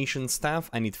have an ancient staff.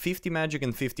 I need 50 magic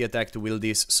and 50 attack to wield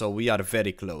this, so we are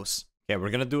very close. Okay, we're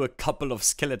gonna do a couple of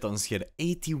skeletons here.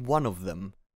 81 of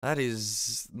them. That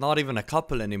is not even a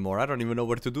couple anymore. I don't even know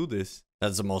where to do this.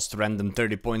 That's the most random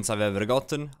 30 points I've ever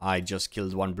gotten. I just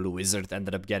killed one blue wizard,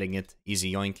 ended up getting it.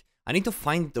 Easy yoink. I need to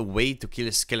find the way to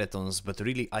kill skeletons, but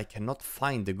really I cannot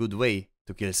find a good way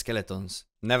to kill skeletons.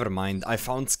 Never mind, I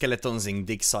found skeletons in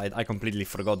Digside. I completely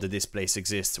forgot that this place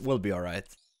exists. We'll be alright.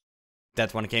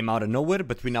 That one came out of nowhere,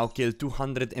 but we now killed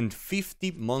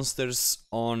 250 monsters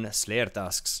on Slayer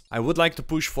tasks. I would like to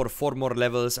push for 4 more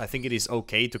levels. I think it is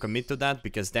okay to commit to that,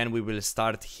 because then we will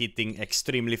start hitting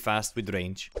extremely fast with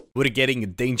range. We're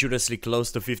getting dangerously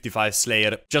close to 55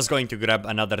 Slayer. Just going to grab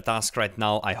another task right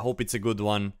now. I hope it's a good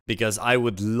one, because I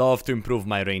would love to improve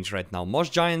my range right now. Moss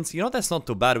Giants, you know, that's not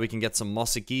too bad. We can get some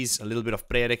Mossy Keys, a little bit of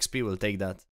prayer XP, we'll take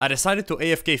that. I decided to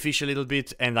AFK fish a little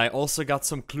bit, and I also got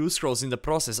some clue scrolls in the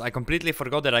process. I completely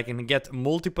forgot that I can get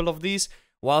multiple of these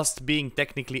whilst being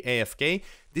technically AFK.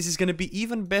 This is gonna be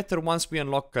even better once we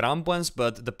unlock Karambwans,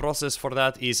 but the process for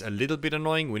that is a little bit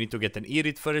annoying. We need to get an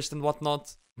Irid first and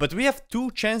whatnot. But we have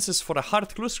 2 chances for a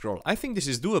hard clue scroll. I think this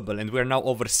is doable, and we're now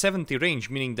over 70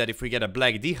 range, meaning that if we get a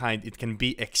black D-hide, it can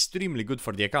be extremely good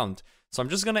for the account. So I'm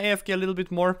just gonna AFK a little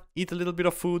bit more, eat a little bit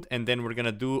of food, and then we're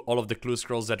gonna do all of the clue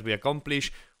scrolls that we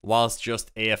accomplish whilst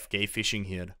just AFK fishing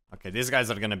here. Okay, these guys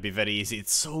are gonna be very easy.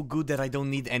 It's so good that I don't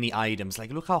need any items.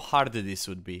 Like, look how hard this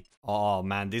would be. Oh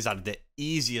man, these are the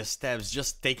easiest steps.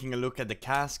 Just taking a look at the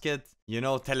casket, you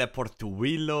know, teleport to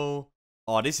Willow.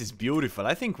 Oh, this is beautiful.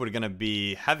 I think we're gonna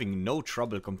be having no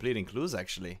trouble completing clues,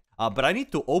 actually. But I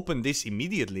need to open this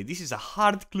immediately. This is a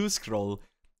hard clue scroll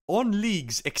on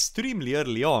leagues extremely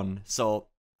early on. So,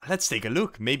 let's take a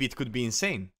look. Maybe it could be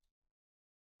insane.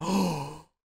 Oh,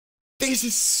 this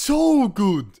is so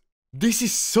good. This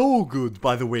is so good,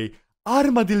 by the way.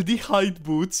 Armadil D-hide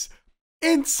boots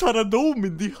and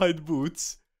Saradomin D-hide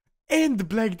boots. And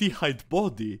Black D-hide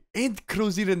body. And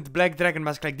Crozier and Black Dragon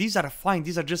Mask. Like, these are fine.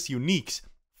 These are just uniques.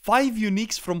 5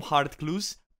 uniques from hard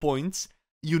clues, points.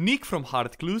 Unique from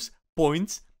hard clues,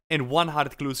 points. And 1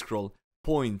 hard clue scroll,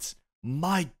 points.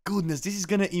 My goodness, this is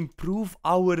gonna improve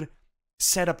our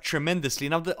setup tremendously.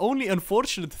 Now, the only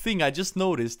unfortunate thing I just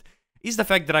noticed is the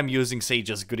fact that I'm using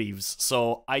Sage's Greaves.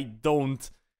 So, I don't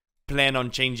plan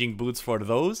on changing boots for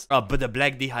those. But the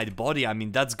Black D-hide body, I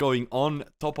mean, that's going on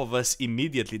top of us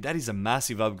immediately. That is a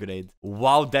massive upgrade.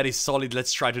 Wow, that is solid.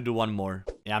 Let's try to do one more.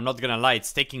 Yeah, I'm not gonna lie,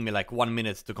 it's taking me like 1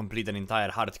 minute to complete an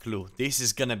entire hard clue. This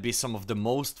is gonna be some of the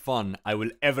most fun I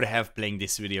will ever have playing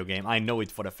this video game. I know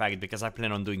it for a fact, because I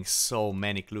plan on doing so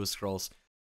many clue scrolls.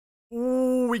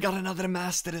 Ooh, we got another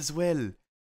master as well.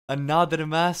 Another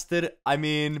master, I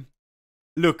mean...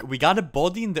 Look, we got a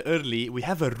body in the early, we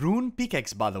have a rune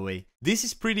pickaxe, by the way. This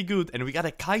is pretty good, and we got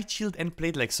a kite shield and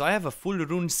plate leg, so I have a full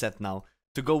rune set now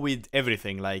to go with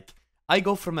everything. Like, I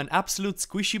go from an absolute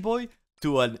squishy boy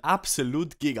to an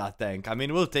absolute giga tank. I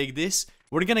mean, we'll take this.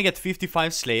 We're gonna get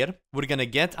 55 Slayer, we're gonna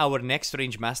get our next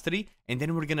range mastery, and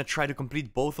then we're gonna try to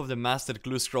complete both of the master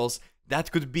clue scrolls.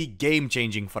 That could be game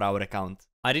changing for our account.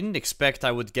 I didn't expect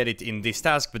I would get it in this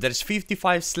task, but there's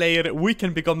 55 Slayer, we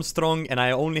can become strong, and I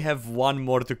only have 1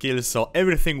 more to kill, so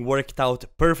everything worked out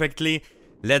perfectly.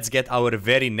 Let's get our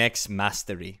very next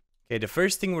mastery. Okay, the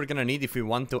first thing we're gonna need if we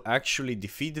want to actually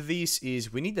defeat these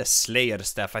is we need a Slayer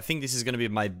staff. I think this is gonna be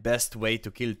my best way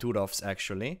to kill Turovs,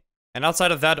 actually. And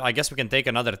outside of that, I guess we can take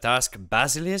another task,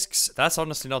 Basilisks. That's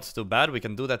honestly not too bad, we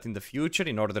can do that in the future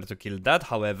in order to kill that,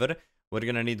 however... We're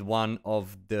gonna need one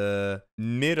of the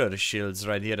mirror shields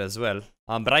right here as well.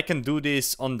 But I can do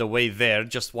this on the way there,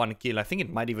 just 1 kill. I think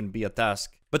it might even be a task.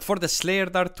 But for the Slayer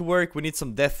Dart to work, we need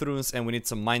some Death Runes and we need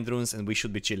some Mind Runes, and we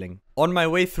should be chilling. On my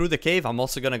way through the cave, I'm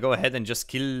also gonna go ahead and just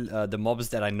kill the mobs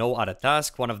that I know are a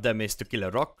task. One of them is to kill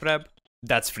a Rock Crab.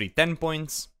 That's free 10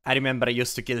 points. I remember I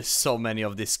used to kill so many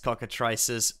of these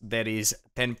cockatrices. There is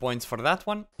 10 points for that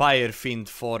one. Fire Fiend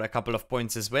for a couple of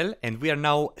points as well. And we are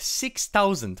now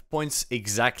 6,000 points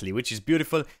exactly, which is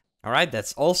beautiful. Alright,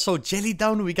 that's also Jelly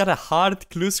down. We got a hard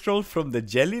clue scroll from the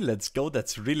Jelly. Let's go,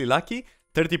 that's really lucky.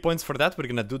 30 points for that. We're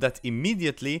gonna do that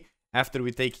immediately after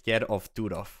we take care of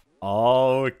Turov.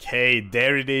 Okay,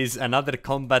 there it is. Another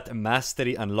combat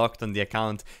mastery unlocked on the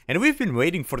account. And we've been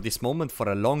waiting for this moment for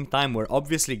a long time. We're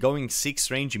obviously going 6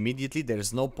 range immediately.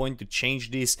 There's no point to change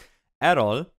this at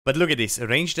all. But look at this.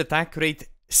 Ranged attack rate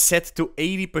set to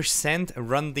 80%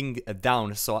 running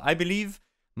down. So I believe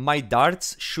my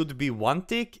darts should be 1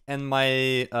 tick and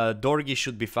my Dorgi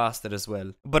should be faster as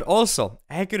well. But also,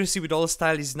 accuracy with all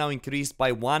style is now increased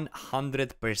by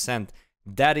 100%.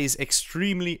 That is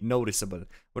extremely noticeable.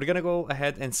 We're gonna go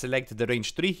ahead and select the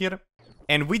range 3 here.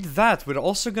 And with that, we're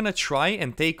also gonna try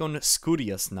and take on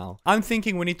Skurias now. I'm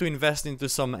thinking we need to invest into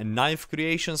some knife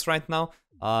creations right now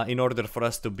in order for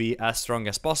us to be as strong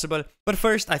as possible. But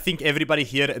first, I think everybody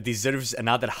here deserves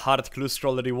another hard clue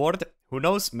scroll reward. Who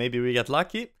knows, maybe we get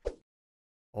lucky.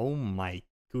 Oh my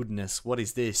goodness, what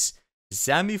is this?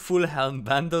 Zami full helm,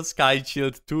 Bando sky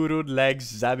shield, 2 rune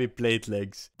legs, Zami plate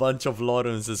legs. Bunch of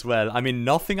Lorens as well. I mean,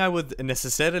 nothing I would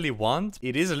necessarily want.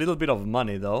 It is a little bit of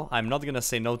money though. I'm not gonna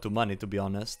say no to money, to be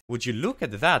honest. Would you look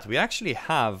at that? We actually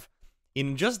have,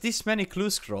 in just this many clue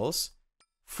scrolls,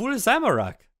 full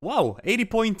Zamorak. Wow, 80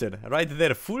 pointer right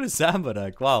there. Full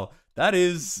Zamorak. Wow, that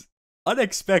is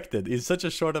unexpected in such a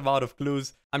short amount of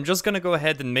clues. I'm just gonna go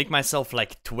ahead and make myself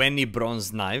like 20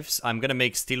 bronze knives. I'm gonna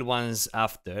make steel ones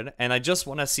after. And I just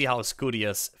wanna see how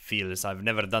Skurias feels. I've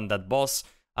never done that boss.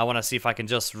 I wanna see if I can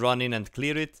just run in and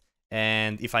clear it.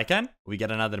 And if I can, we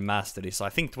get another mastery. So I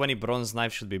think 20 bronze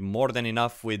knives should be more than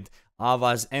enough with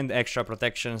Avas and extra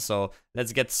protection. So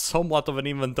let's get somewhat of an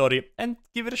inventory and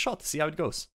give it a shot, see how it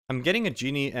goes. I'm getting a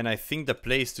genie and I think the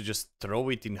play is to just throw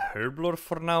it in Herblore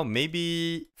for now.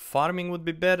 Maybe farming would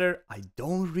be better. I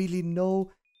don't really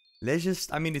know. Let's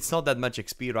just, I mean, it's not that much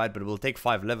XP, right? But we'll take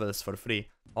 5 levels for free.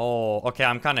 Oh, okay,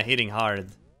 I'm kind of hitting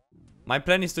hard. My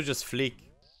plan is to just flick.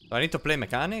 Do I need to play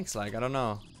mechanics? Like, I don't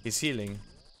know. He's healing.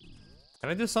 Can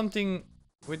I do something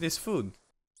with this food?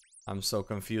 I'm so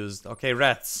confused. Okay,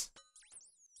 rats.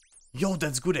 Yo,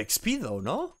 that's good XP though,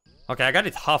 no? Okay, I got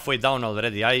it halfway down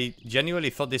already. I genuinely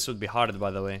thought this would be hard, by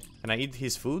the way. Can I eat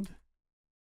his food?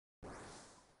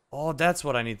 Oh, that's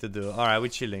what I need to do. Alright, we're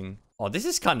chilling. Oh, this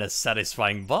is kind of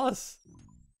satisfying boss.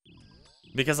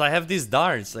 Because I have these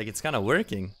darts, like it's kind of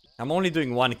working. I'm only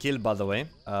doing 1 kill, by the way.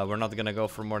 We're not gonna go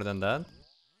for more than that.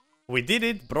 We did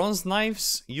it. Bronze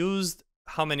knives used.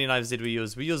 How many knives did we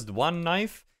use? We used 1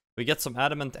 knife. We get some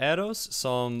adamant arrows,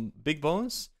 some big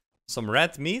bones, some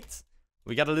rat meat.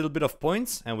 We got a little bit of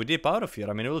points and we dip out of here.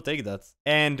 I mean, we'll take that.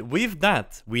 And with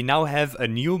that, we now have a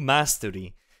new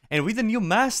mastery. And with a new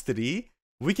mastery,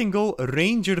 we can go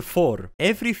Ranger 4.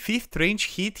 Every 5th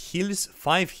range hit heals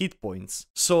 5 hit points.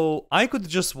 So I could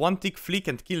just 1-tick flick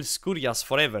and kill Skurias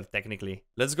forever, technically.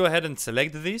 Let's go ahead and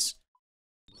select this.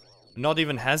 Not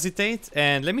even hesitate.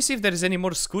 And let me see if there is any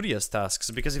more Skurias tasks.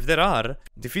 Because if there are,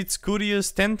 defeat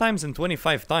Skurias 10 times and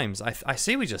 25 times. I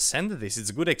say we just send this.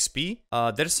 It's good XP.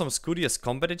 There's some Skurias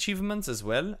combat achievements as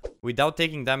well. Without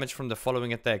taking damage from the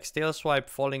following attacks. Tail swipe,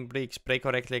 falling bricks, pray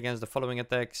correctly against the following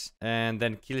attacks. And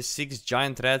then kill 6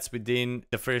 giant rats within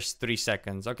the first 3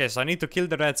 seconds. Okay, so I need to kill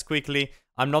the rats quickly.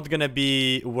 I'm not gonna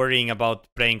be worrying about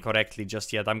praying correctly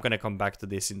just yet. I'm gonna come back to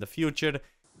this in the future.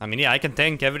 I mean, yeah, I can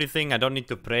tank everything. I don't need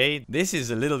to pray. This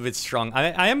is a little bit strong.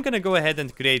 I am gonna go ahead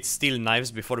and create steel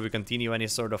knives before we continue any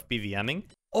sort of PVMing.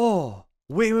 Oh,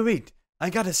 wait. I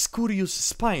got a Skurius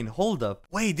spine. Hold up.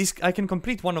 Wait, this I can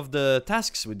complete one of the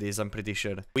tasks with this, I'm pretty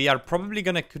sure. We are probably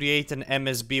gonna create an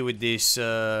MSB with this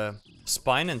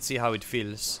spine and see how it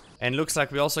feels. And looks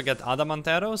like we also get adamant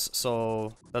arrows,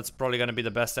 so that's probably gonna be the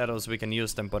best arrows we can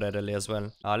use temporarily as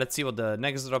well. Let's see what the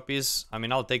next drop is. I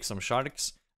mean, I'll take some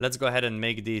sharks. Let's go ahead and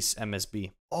make this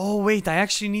MSB. Oh, wait, I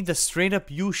actually need a straight up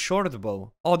U short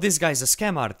bow. Oh, this guy's a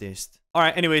scam artist.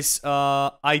 Alright, anyways,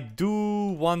 I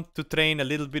do want to train a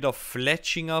little bit of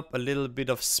fletching up, a little bit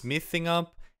of smithing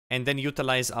up, and then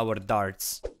utilize our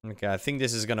darts. Okay, I think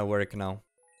this is gonna work now.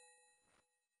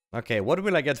 Okay, what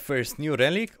will I get first? New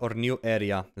relic or new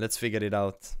area? Let's figure it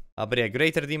out. But yeah,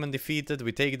 greater demon defeated,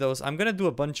 we take those. I'm gonna do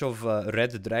a bunch of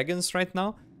red dragons right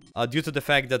now. Due to the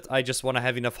fact that I just want to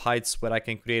have enough heights where I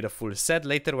can create a full set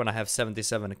later when I have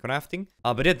 77 crafting.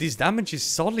 But yeah, this damage is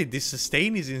solid. This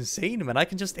sustain is insane, man. I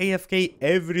can just AFK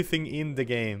everything in the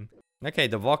game. Okay,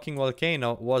 the walking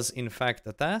volcano was in fact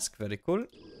a task. Very cool.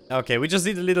 Okay, we just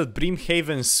did a little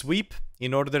Brimhaven sweep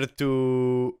in order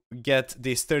to get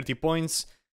these 30 points.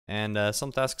 And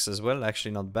some tasks as well,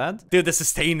 actually not bad. Dude, the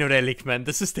Sustainer Relic, man.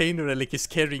 The Sustainer Relic is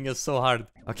carrying us so hard.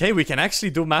 Okay, we can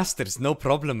actually do Masters, no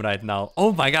problem right now.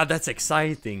 Oh my god, that's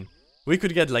exciting. We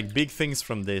could get like big things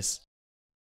from this.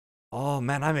 Oh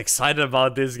man, I'm excited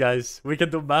about this, guys. We can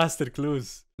do Master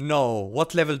Clues. No,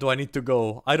 what level do I need to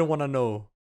go? I don't want to know.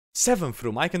 7th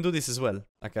room, I can do this as well.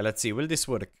 Okay, let's see, will this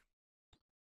work?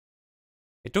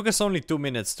 It took us only 2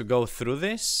 minutes to go through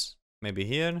this. Maybe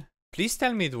here. Please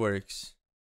tell me it works.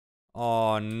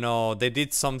 Oh no, they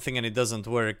did something and it doesn't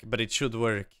work, but it should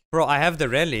work. Bro, I have the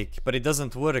relic, but it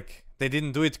doesn't work. They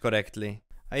didn't do it correctly.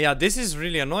 Yeah, this is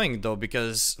really annoying though,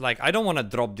 because like I don't want to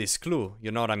drop this clue, you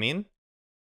know what I mean?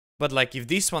 But like if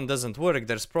this one doesn't work,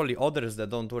 there's probably others that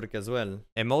don't work as well.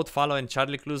 Emote, follow, and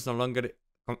Charlie clues no longer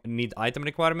need item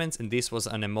requirements, and this was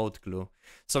an emote clue.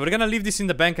 So we're gonna leave this in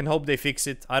the bank and hope they fix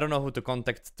it. I don't know who to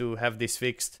contact to have this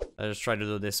fixed. Let's try to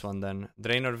do this one then.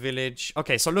 Drainer Village.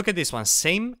 Okay, so look at this one.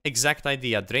 Same exact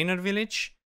idea. Drainer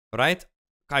Village, right?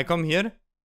 I come here.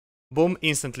 Boom,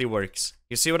 instantly works.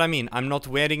 You see what I mean? I'm not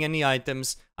wearing any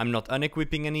items. I'm not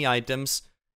unequipping any items.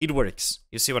 It works.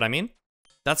 You see what I mean?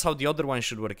 That's how the other one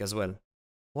should work as well.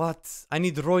 What? I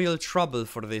need Royal Trouble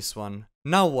for this one.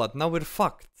 Now what? Now we're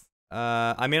fucked.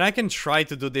 I mean, I can try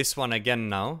to do this one again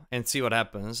now and see what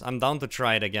happens. I'm down to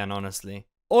try it again, honestly.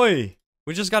 Oi!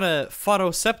 We just got a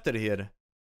Pharaoh Scepter here.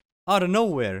 Out of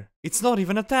nowhere. It's not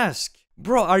even a task.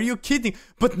 Bro, are you kidding?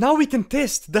 But now we can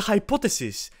test the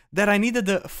hypothesis that I needed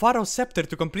the Pharaoh Scepter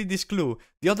to complete this clue.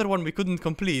 The other one we couldn't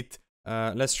complete.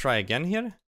 Let's try again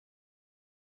here.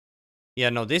 Yeah,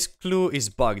 no, this clue is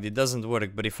bugged. It doesn't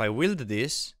work. But if I wield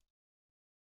this...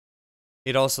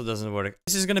 it also doesn't work.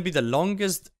 This is gonna be the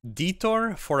longest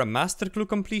detour for a master clue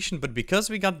completion, but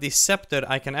because we got this scepter,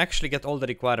 I can actually get all the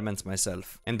requirements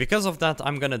myself. And because of that,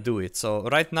 I'm gonna do it. So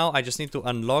right now, I just need to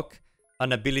unlock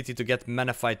an ability to get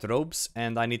Manaphyte robes,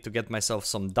 and I need to get myself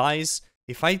some dyes.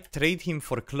 If I trade him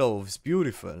for cloves,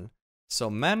 beautiful. So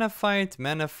Manaphyte,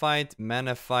 Manaphyte,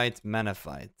 Manaphyte,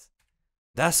 Manaphyte.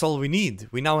 That's all we need.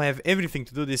 We now have everything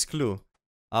to do this clue.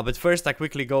 But first I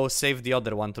quickly go save the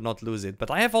other one to not lose it.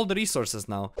 But I have all the resources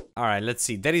now. Alright, let's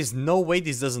see. There is no way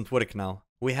this doesn't work now.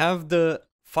 We have the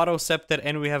Pharaoh Scepter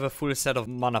and we have a full set of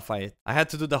Manaphyte. I had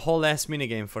to do the whole ass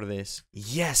minigame for this.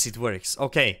 Yes, it works.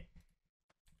 Okay.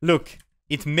 Look,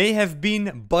 it may have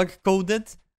been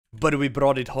bug-coded, but we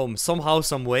brought it home. Somehow,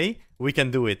 some way, we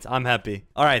can do it. I'm happy.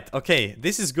 Alright, okay.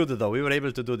 This is good though. We were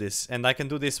able to do this. And I can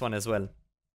do this one as well.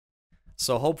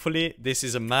 So hopefully this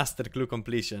is a master clue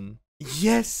completion.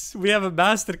 Yes, we have a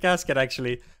master casket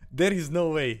actually. There is no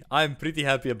way. I'm pretty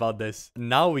happy about this.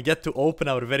 Now we get to open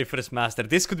our very first master.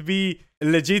 This could be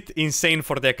legit insane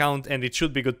for the account and it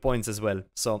should be good points as well.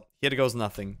 So here goes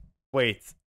nothing.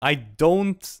 Wait,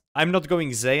 I'm not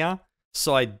going Zaya,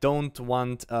 so I don't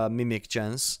want a Mimic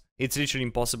chance. It's literally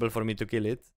impossible for me to kill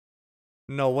it.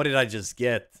 No, what did I just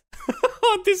get?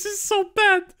 Oh, this is so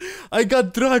bad. I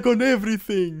got dragon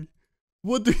everything.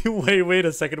 What do you... Wait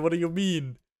a second. What do you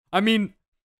mean? I mean,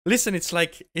 listen, it's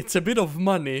like, it's a bit of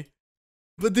money.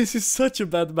 But this is such a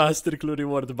bad master clue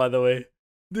reward, by the way.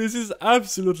 This is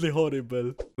absolutely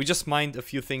horrible. We just mined a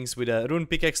few things with a rune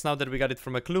pickaxe now that we got it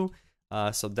from a clue.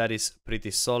 So that is pretty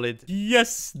solid.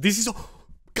 Yes, this is...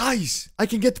 Guys, I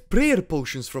can get prayer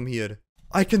potions from here.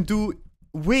 I can do...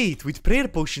 Wait, with prayer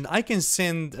potion, I can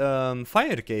send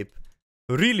fire cape.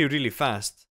 Really, really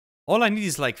fast. All I need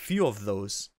is like few of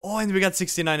those. Oh, and we got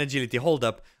 69 agility. Hold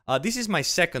up. This is my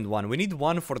second one. We need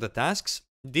one for the tasks.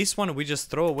 This one we just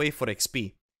throw away for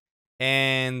XP.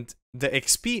 And the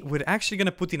XP we're actually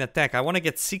gonna put in attack. I want to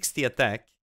get 60 attack.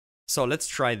 So let's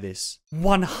try this.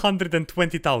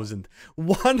 120,000.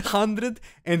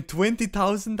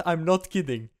 120,000? I'm not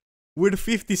kidding. We're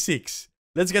 56.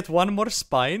 Let's get one more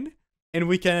spine. And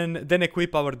we can then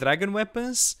equip our dragon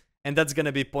weapons. And that's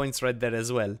gonna be points right there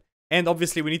as well. And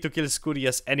obviously we need to kill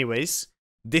Scurius anyways.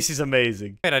 This is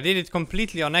amazing. Wait, I did it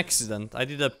completely on accident. I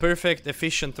did a perfect,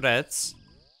 efficient rats.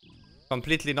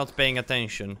 Completely not paying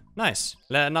attention. Nice.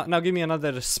 Now give me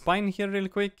another spine here real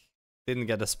quick. Didn't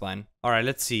get a spine. Alright,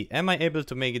 let's see. Am I able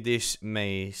to make this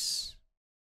mace?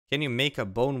 Can you make a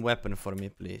bone weapon for me,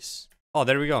 please? Oh,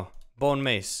 there we go. Bone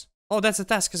mace. Oh, that's a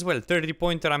task as well. 30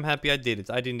 pointer. I'm happy I did it.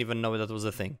 I didn't even know that was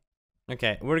a thing.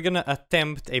 Okay, we're gonna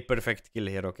attempt a perfect kill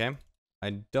here, okay? I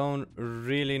don't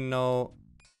really know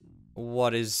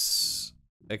what is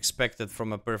expected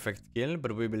from a perfect kill,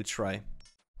 but we will try.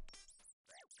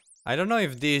 I don't know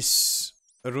if this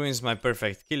ruins my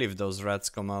perfect kill if those rats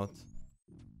come out.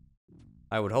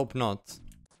 I would hope not.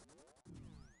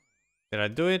 Did I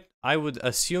do it? I would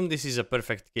assume this is a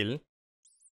perfect kill.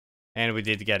 And we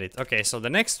did get it. Okay, so the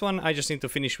next one, I just need to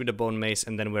finish with the bone mace,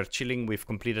 and then we're chilling. We've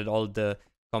completed all the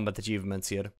combat achievements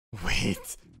here.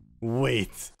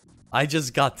 Wait. I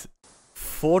just got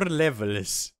 4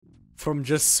 levels from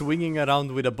just swinging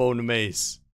around with a bone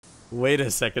mace. Wait a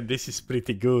second, this is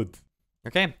pretty good.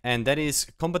 Okay, and that is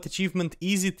combat achievement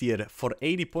easy tier for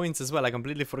 80 points as well. I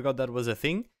completely forgot that was a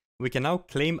thing. We can now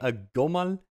claim a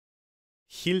Gomal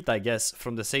hilt, I guess,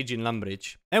 from the Sage in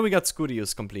Lumbridge. And we got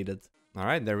Scurious completed.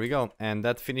 Alright, there we go. And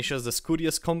that finishes the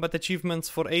Scurious combat achievements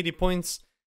for 80 points.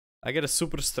 I get a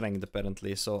super strength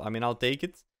apparently, so I mean, I'll take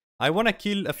it. I want to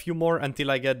kill a few more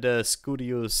until I get the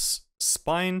Scurious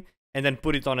spine, and then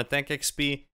put it on attack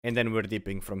XP, and then we're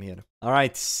dipping from here.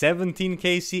 Alright,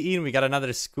 17k CE in, we got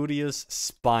another Scurious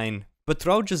spine. But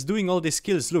throughout just doing all these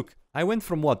skills, look, I went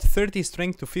from what, 30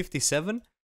 strength to 57?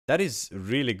 That is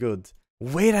really good.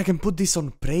 Wait, I can put this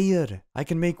on prayer. I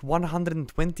can make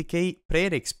 120k prayer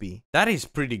XP. That is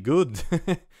pretty good.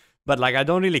 But like, I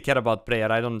don't really care about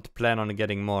prayer. I don't plan on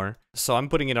getting more. So I'm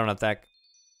putting it on attack.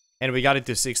 And we got it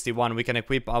to 61. We can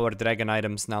equip our dragon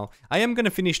items now. I am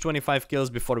gonna finish 25 kills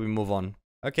before we move on.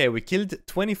 Okay, we killed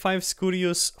 25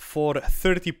 Scurious for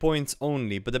 30 points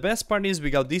only. But the best part is we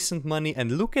got decent money.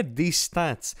 And look at these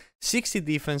stats. 60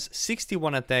 defense,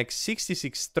 61 attack,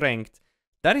 66 strength.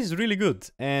 That is really good,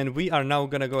 and we are now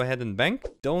gonna go ahead and bank.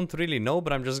 Don't really know,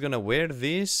 but I'm just gonna wear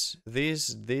this,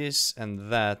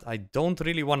 and that. I don't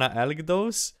really wanna alg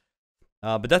those,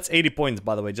 but that's 80 points,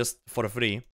 by the way, just for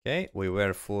free. Okay, we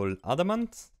wear full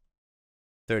adamant,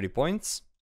 30 points.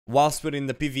 Whilst we're in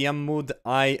the PVM mood,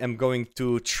 I am going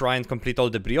to try and complete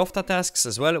all the Briofta tasks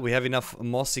as well. We have enough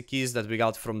Mossy keys that we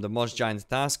got from the Moss Giant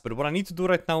task, but what I need to do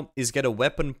right now is get a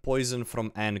weapon poison from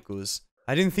Ankus.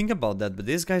 I didn't think about that, but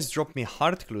these guys dropped me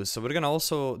heart clues, so we're gonna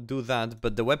also do that.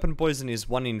 But the weapon poison is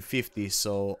 1 in 50,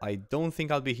 so I don't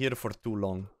think I'll be here for too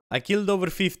long. I killed over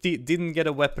 50, didn't get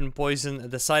a weapon poison,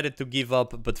 decided to give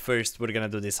up, but first we're gonna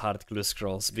do these heart clue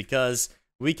scrolls, because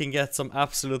we can get some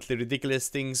absolutely ridiculous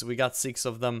things. We got 6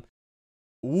 of them.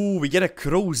 Ooh, we get a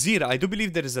Crozier. I do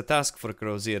believe there is a task for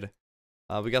Crozier.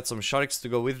 We got some sharks to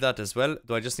go with that as well.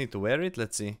 Do I just need to wear it?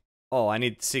 Let's see. Oh, I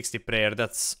need 60 prayer.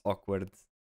 That's awkward.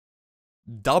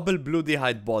 Double blue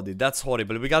d'hide body. That's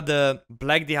horrible. We got the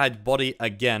black d'hide body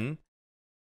again.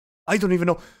 I don't even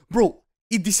know. Bro,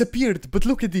 it disappeared. But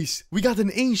look at this. We got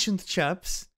an ancient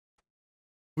chaps.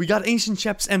 We got ancient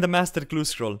chaps and a master clue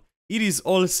scroll. It is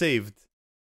all saved.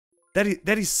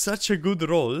 That is such a good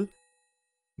roll.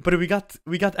 But we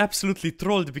got absolutely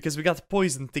trolled because we got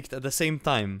poison ticked at the same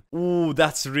time. Ooh,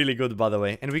 that's really good, by the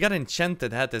way. And we got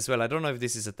enchanted hat as well. I don't know if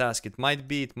this is a task. It might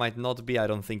be, it might not be. I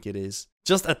don't think it is.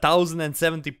 Just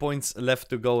 1070 points left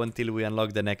to go until we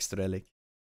unlock the next relic.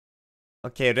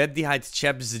 Okay, red d'hide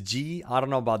chaps G. I don't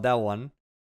know about that one.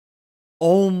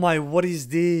 Oh my, what is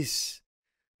this?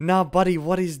 Nah, buddy,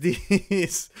 what is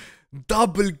this?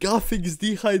 Double Gothic's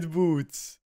d'hide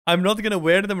boots. I'm not gonna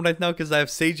wear them right now because I have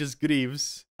Sage's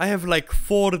Greaves. I have like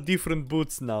 4 different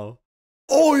boots now.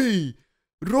 Oi!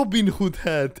 Robin Hood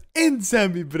hat and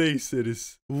Zami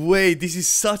bracers. Wait, this is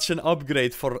such an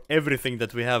upgrade for everything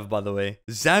that we have, by the way.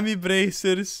 Zami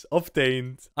bracers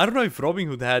obtained. I don't know if Robin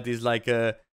Hood hat is like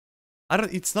a...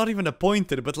 it's not even a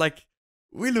pointer, but like...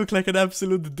 we look like an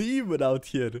absolute demon out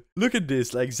here. Look at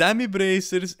this, like Zami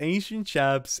bracers, ancient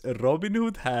chaps, a Robin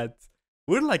Hood hat.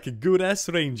 We're like a good-ass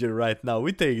ranger right now,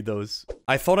 we take those.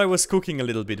 I thought I was cooking a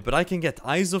little bit, but I can get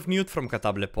Eyes of Newt from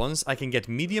Katablepons. I can get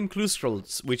medium clue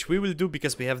scrolls, which we will do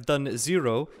because we have done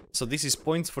 0. So this is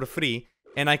points for free.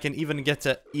 And I can even get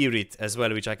a Irit as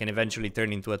well, which I can eventually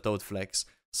turn into a Toad Flex.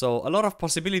 So a lot of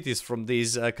possibilities from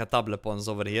these Katablepons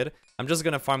over here. I'm just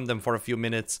gonna farm them for a few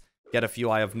minutes. Get a few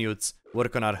Eye of Newts,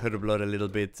 work on our Herblore a little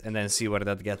bit, and then see where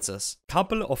that gets us.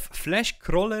 Couple of flesh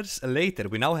crawlers later,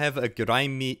 we now have a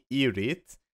grimy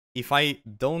Irit. If I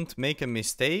don't make a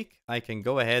mistake, I can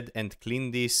go ahead and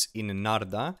clean this in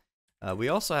Narda. We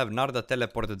also have Narda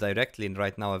teleported directly in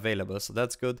right now available, so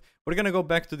that's good. We're gonna go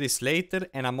back to this later,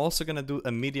 and I'm also gonna do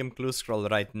a medium clue scroll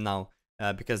right now,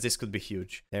 because this could be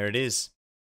huge. There it is.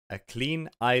 A clean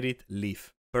Irit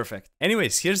leaf. Perfect.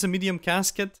 Anyways, here's a medium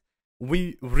casket.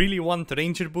 We really want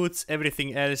ranger boots.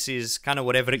 Everything else is kind of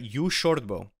whatever. You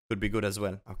shortbow could be good as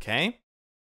well. Okay.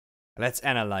 Let's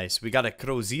analyze. We got a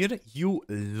Crozier. You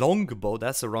longbow.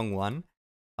 That's the wrong one.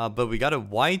 But we got a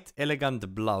white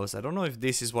elegant blouse. I don't know if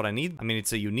this is what I need. I mean,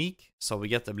 it's a unique. So we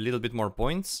get a little bit more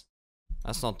points.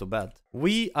 That's not too bad.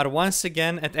 We are once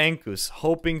again at Ankus,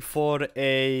 hoping for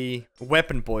a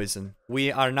weapon poison.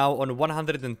 We are now on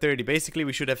 130. Basically,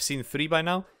 we should have seen 3 by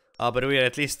now. But we are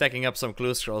at least stacking up some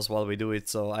clue scrolls while we do it,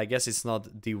 so I guess it's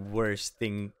not the worst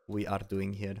thing we are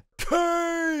doing here.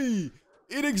 Hey!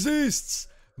 It exists!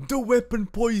 The weapon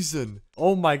poison!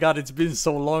 Oh my god, it's been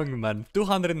so long, man.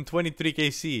 223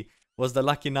 KC was the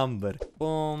lucky number.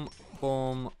 Boom,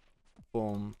 boom,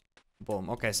 boom, boom.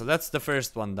 Okay, so that's the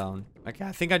first one down. Okay,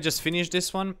 I think I just finished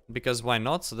this one, because why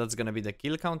not? So that's gonna be the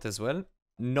kill count as well.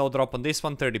 No drop on this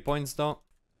one, 30 points though.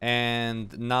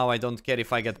 And now I don't care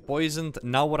if I get poisoned.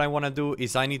 Now what I wanna do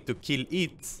is I need to kill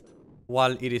it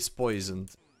while it is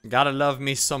poisoned. Gotta love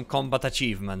me some combat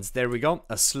achievements. There we go.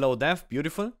 A slow death.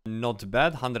 Beautiful. Not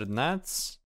bad. 100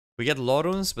 nats. We get law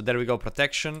runes, but there we go.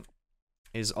 Protection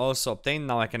is also obtained.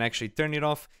 Now I can actually turn it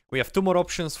off. We have 2 more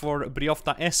options for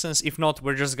Briofta Essence. If not,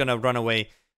 we're just gonna run away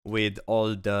with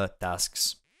all the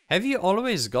tasks. Have you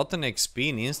always gotten XP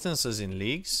in instances in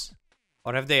leagues?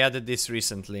 Or have they added this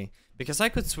recently? Because I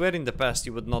could swear in the past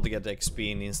you would not get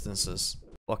XP in instances.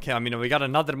 Okay, I mean, we got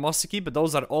another Mossiki, but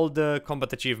those are all the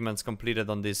combat achievements completed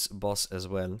on this boss as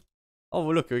well. Oh,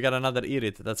 look, we got another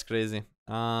Irit. That's crazy.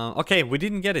 Okay, we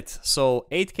didn't get it. So,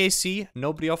 8 KC,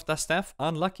 no Briofta staff.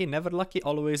 Unlucky, never lucky,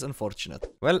 always unfortunate.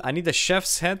 Well, I need a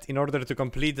chef's head in order to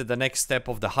complete the next step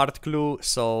of the heart clue.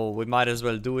 So, we might as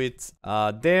well do it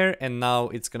there. And now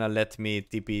it's gonna let me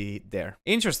TP there.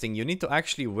 Interesting, you need to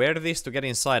actually wear this to get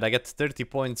inside. I get 30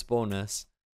 points bonus.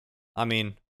 I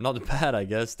mean, not bad, I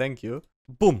guess. Thank you.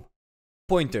 Boom.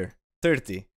 Pointer.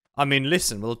 30. I mean,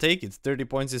 listen, we'll take it. 30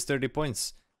 points is 30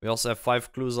 points. We also have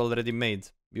 5 clues already made.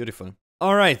 Beautiful.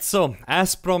 Alright, so,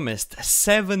 as promised,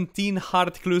 17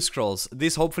 hard clue scrolls.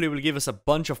 This hopefully will give us a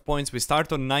bunch of points. We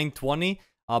start on 920,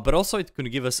 but also it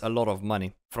could give us a lot of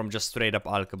money from just straight up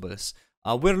alchables.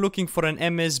 We're looking for an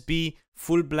MSB,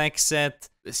 full black set,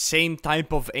 same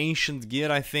type of ancient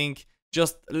gear, I think.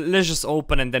 Let's just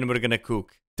open and then we're gonna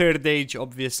cook. Third age,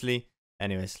 obviously.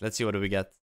 Anyways, let's see what we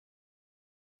get.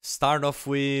 Start off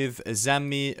with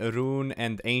Zami, Rune,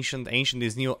 and Ancient. Ancient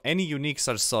is new. Any uniques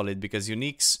are solid because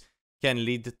uniques can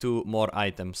lead to more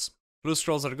items. Clue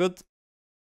scrolls are good.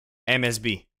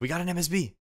 MSB. We got an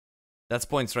MSB. That's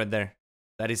points right there.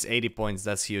 That is 80 points.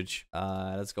 That's huge.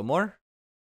 Let's go more.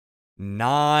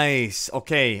 Nice.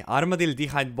 Okay. Armadil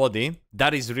Dehyde Body.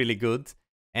 That is really good.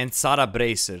 And Sara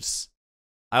Bracers.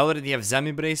 I already have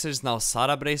Zami Bracers. Now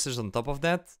Sara Bracers on top of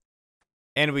that.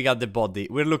 And we got the body.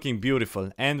 We're looking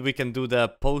beautiful. And we can do the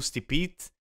Posty Pete.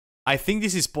 I think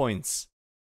this is points.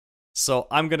 So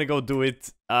I'm gonna go do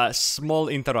it. Small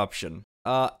interruption.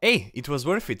 Hey, it was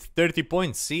worth it. 30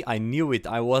 points. See, I knew it.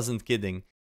 I wasn't kidding.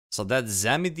 So that's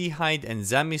Zamidehide and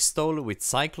Zamistole with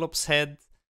Cyclops head.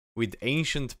 With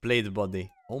Ancient Plate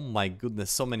Body. Oh my goodness,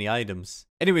 so many items.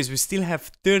 Anyways, we still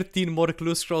have 13 more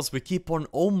clue scrolls. We keep on.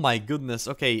 Oh my goodness.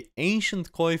 Okay,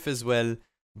 Ancient Coif as well.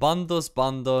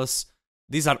 Bandos.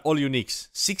 These are all uniques.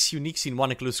 6 uniques in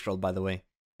 1 clue scroll, by the way.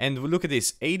 And look at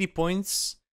this. 80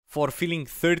 points for filling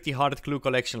 30 hard clue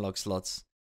collection log slots.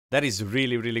 That is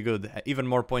really, really good. Even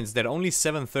more points there. Only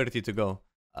 730 to go.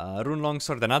 Rune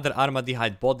Longsword, another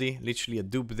Armadehide body. Literally a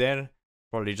dupe there.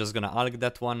 Probably just gonna alg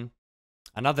that one.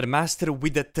 Another master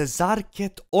with a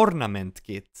Tazarket ornament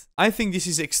kit. I think this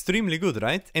is extremely good,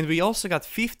 right? And we also got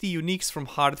 50 uniques from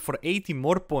hard for 80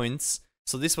 more points.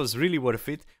 So this was really worth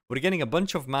it. We're getting a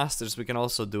bunch of masters we can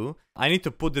also do. I need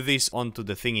to put this onto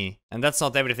the thingy. And that's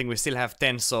not everything. We still have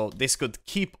 10. So this could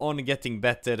keep on getting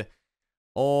better.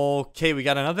 Okay, we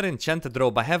got another enchanted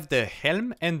robe. I have the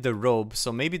helm and the robe.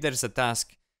 So maybe there's a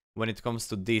task when it comes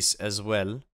to this as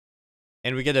well.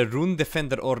 And we get a Rune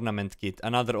Defender ornament kit.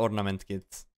 Another ornament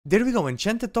kit. There we go.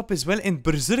 Enchanted top as well. And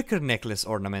Berserker necklace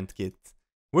ornament kit.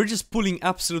 We're just pulling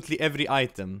absolutely every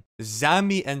item.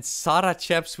 Zami and Sara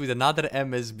Chaps with another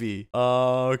MSB.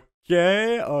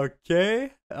 Okay.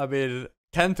 I mean,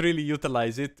 can't really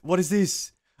utilize it. What is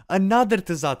this? Another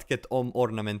Tazatket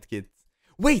ornament kit.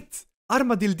 Wait!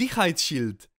 Armadil Dehyde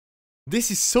shield.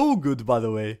 This is so good, by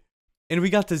the way. And we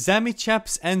got the Zami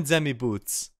Chaps and Zami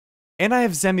Boots. And I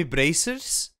have Zami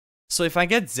Bracers. So if I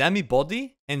get Zami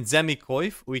Body and Zami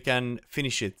Coif, we can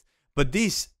finish it. But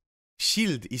this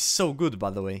shield is so good, by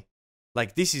the way.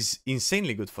 Like, this is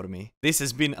insanely good for me. This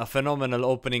has been a phenomenal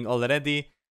opening already.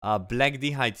 Black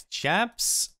Dehyde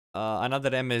Chaps. Another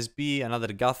MSB, another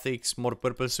Gothics, more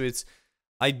purple suits.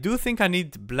 I do think I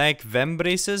need black Vem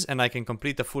braces and I can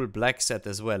complete a full black set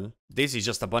as well. This is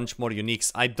just a bunch more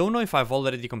uniques. I don't know if I've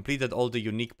already completed all the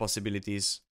unique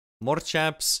possibilities. More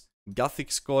Chaps,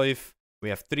 Gothics Coif. We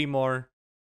have 3 more.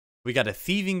 We got a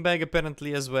Thieving Bag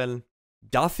apparently as well.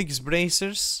 Gothics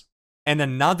Bracers. And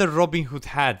another Robin Hood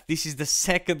hat. This is the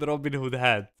second Robin Hood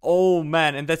hat. Oh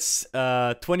man, and that's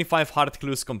 25 hard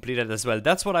clues completed as well.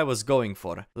 That's what I was going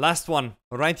for. Last one,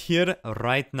 right here,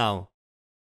 right now.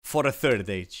 For a 3rd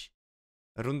age.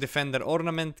 Rune Defender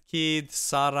Ornament Kit,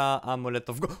 Sara, Amulet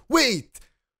of Wait!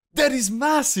 That is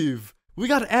massive! We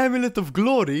got Amulet of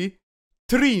Glory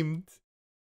trimmed.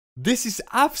 This is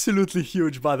absolutely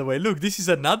huge, by the way. Look, this is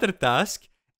another task.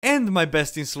 And my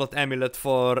best in slot amulet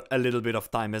for a little bit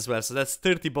of time as well. So that's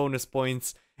 30 bonus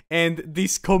points. And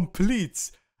this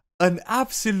completes an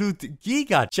absolute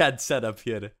giga chat setup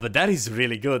here. But that is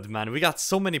really good, man. We got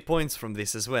so many points from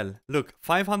this as well. Look,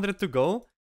 500 to go.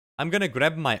 I'm gonna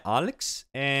grab my Alex.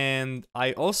 And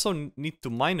I also need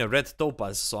to mine a red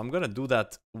topaz. So I'm gonna do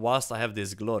that whilst I have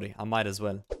this glory. I might as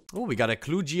well. Oh, we got a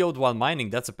clue geode while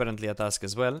mining. That's apparently a task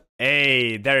as well.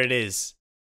 Hey, there it is.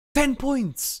 10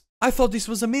 points. I thought this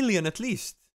was 1 million at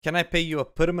least. Can I pay you a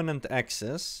permanent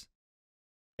access?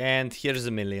 And here's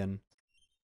 1 million.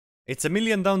 It's 1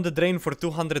 million down the drain for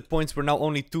 200 points. We're now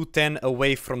only 210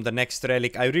 away from the next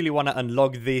relic. I really want to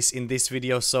unlock this in this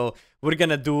video, so we're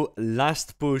gonna do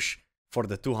last push for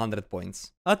the 200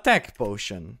 points. Attack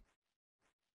potion.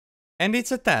 And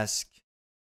it's a task.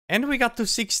 And we got to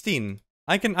 16.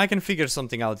 I can figure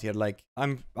something out here. Like,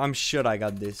 I'm sure I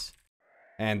got this.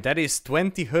 And that is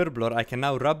 20 herb lore. I can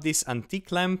now rub this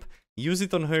antique lamp, use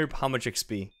it on herb. How much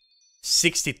XP?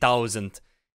 60,000.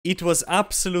 It was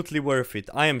absolutely worth it.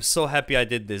 I am so happy I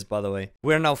did this, by the way.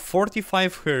 We're now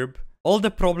 45 herb. All the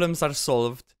problems are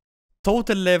solved.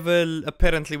 Total level,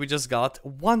 apparently we just got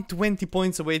 120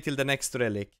 points away till the next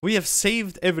relic. We have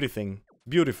saved everything.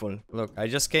 Beautiful. Look, I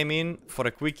just came in for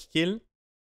a quick kill.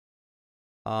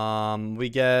 We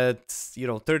get,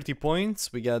 30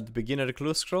 points. We got beginner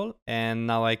clue scroll. And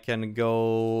now I can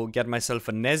go get myself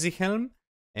a Nazi helm.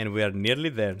 And we are nearly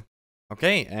there.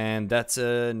 Okay, and that's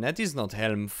a Netty's Not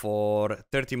helm for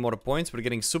 30 more points. We're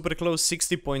getting super close,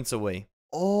 60 points away.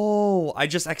 Oh, I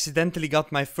just accidentally got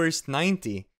my first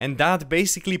 90. And that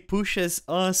basically pushes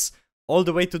us all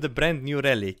the way to the brand new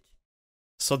relic.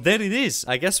 So there it is.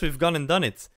 I guess we've gone and done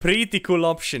it. Pretty cool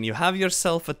option. You have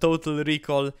yourself a total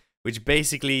recall, which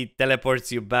basically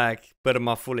teleports you back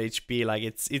perma full HP. Like,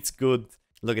 it's good.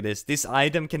 Look at this. This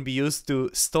item can be used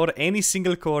to store any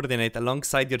single coordinate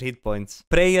alongside your hit points,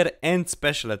 prayer and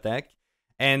special attack,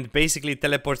 and basically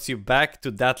teleports you back to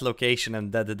that location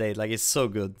and that date. Like, it's so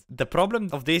good. The problem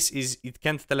of this is it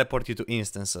can't teleport you to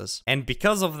instances, and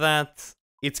because of that,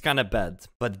 it's kinda bad.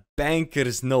 But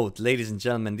Banker's Note, ladies and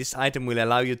gentlemen, this item will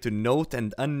allow you to note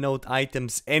and unnote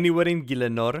items anywhere in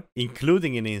Gielinor,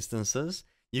 including in instances.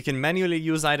 You can manually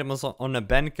use items on a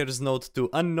Banker's Note to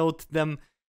unnote them,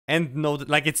 and note,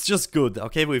 like, it's just good.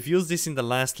 Okay, we've used this in the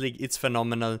last league. It's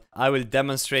phenomenal. I will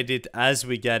demonstrate it as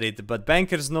we get it. But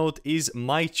Banker's Note is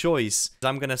my choice.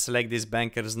 I'm gonna select this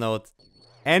Banker's Note.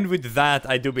 And with that,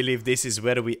 I do believe this is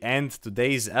where we end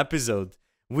today's episode.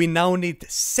 We now need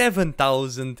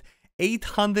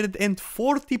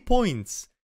 7,840 points.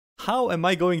 How am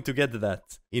I going to get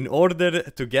that? In order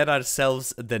to get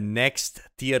ourselves the next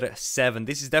tier 7.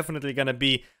 This is definitely gonna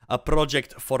be a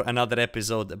project for another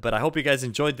episode. But I hope you guys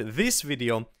enjoyed this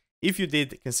video. If you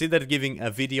did, consider giving a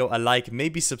video a like,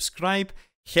 maybe subscribe.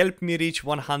 Help me reach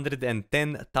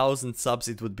 110,000 subs.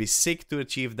 It would be sick to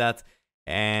achieve that.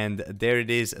 And there it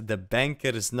is, the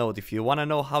Banker's Note. If you want to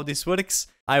know how this works,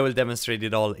 I will demonstrate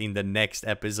it all in the next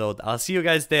episode. I'll see you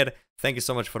guys there. Thank you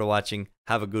so much for watching.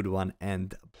 Have a good one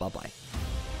and bye-bye.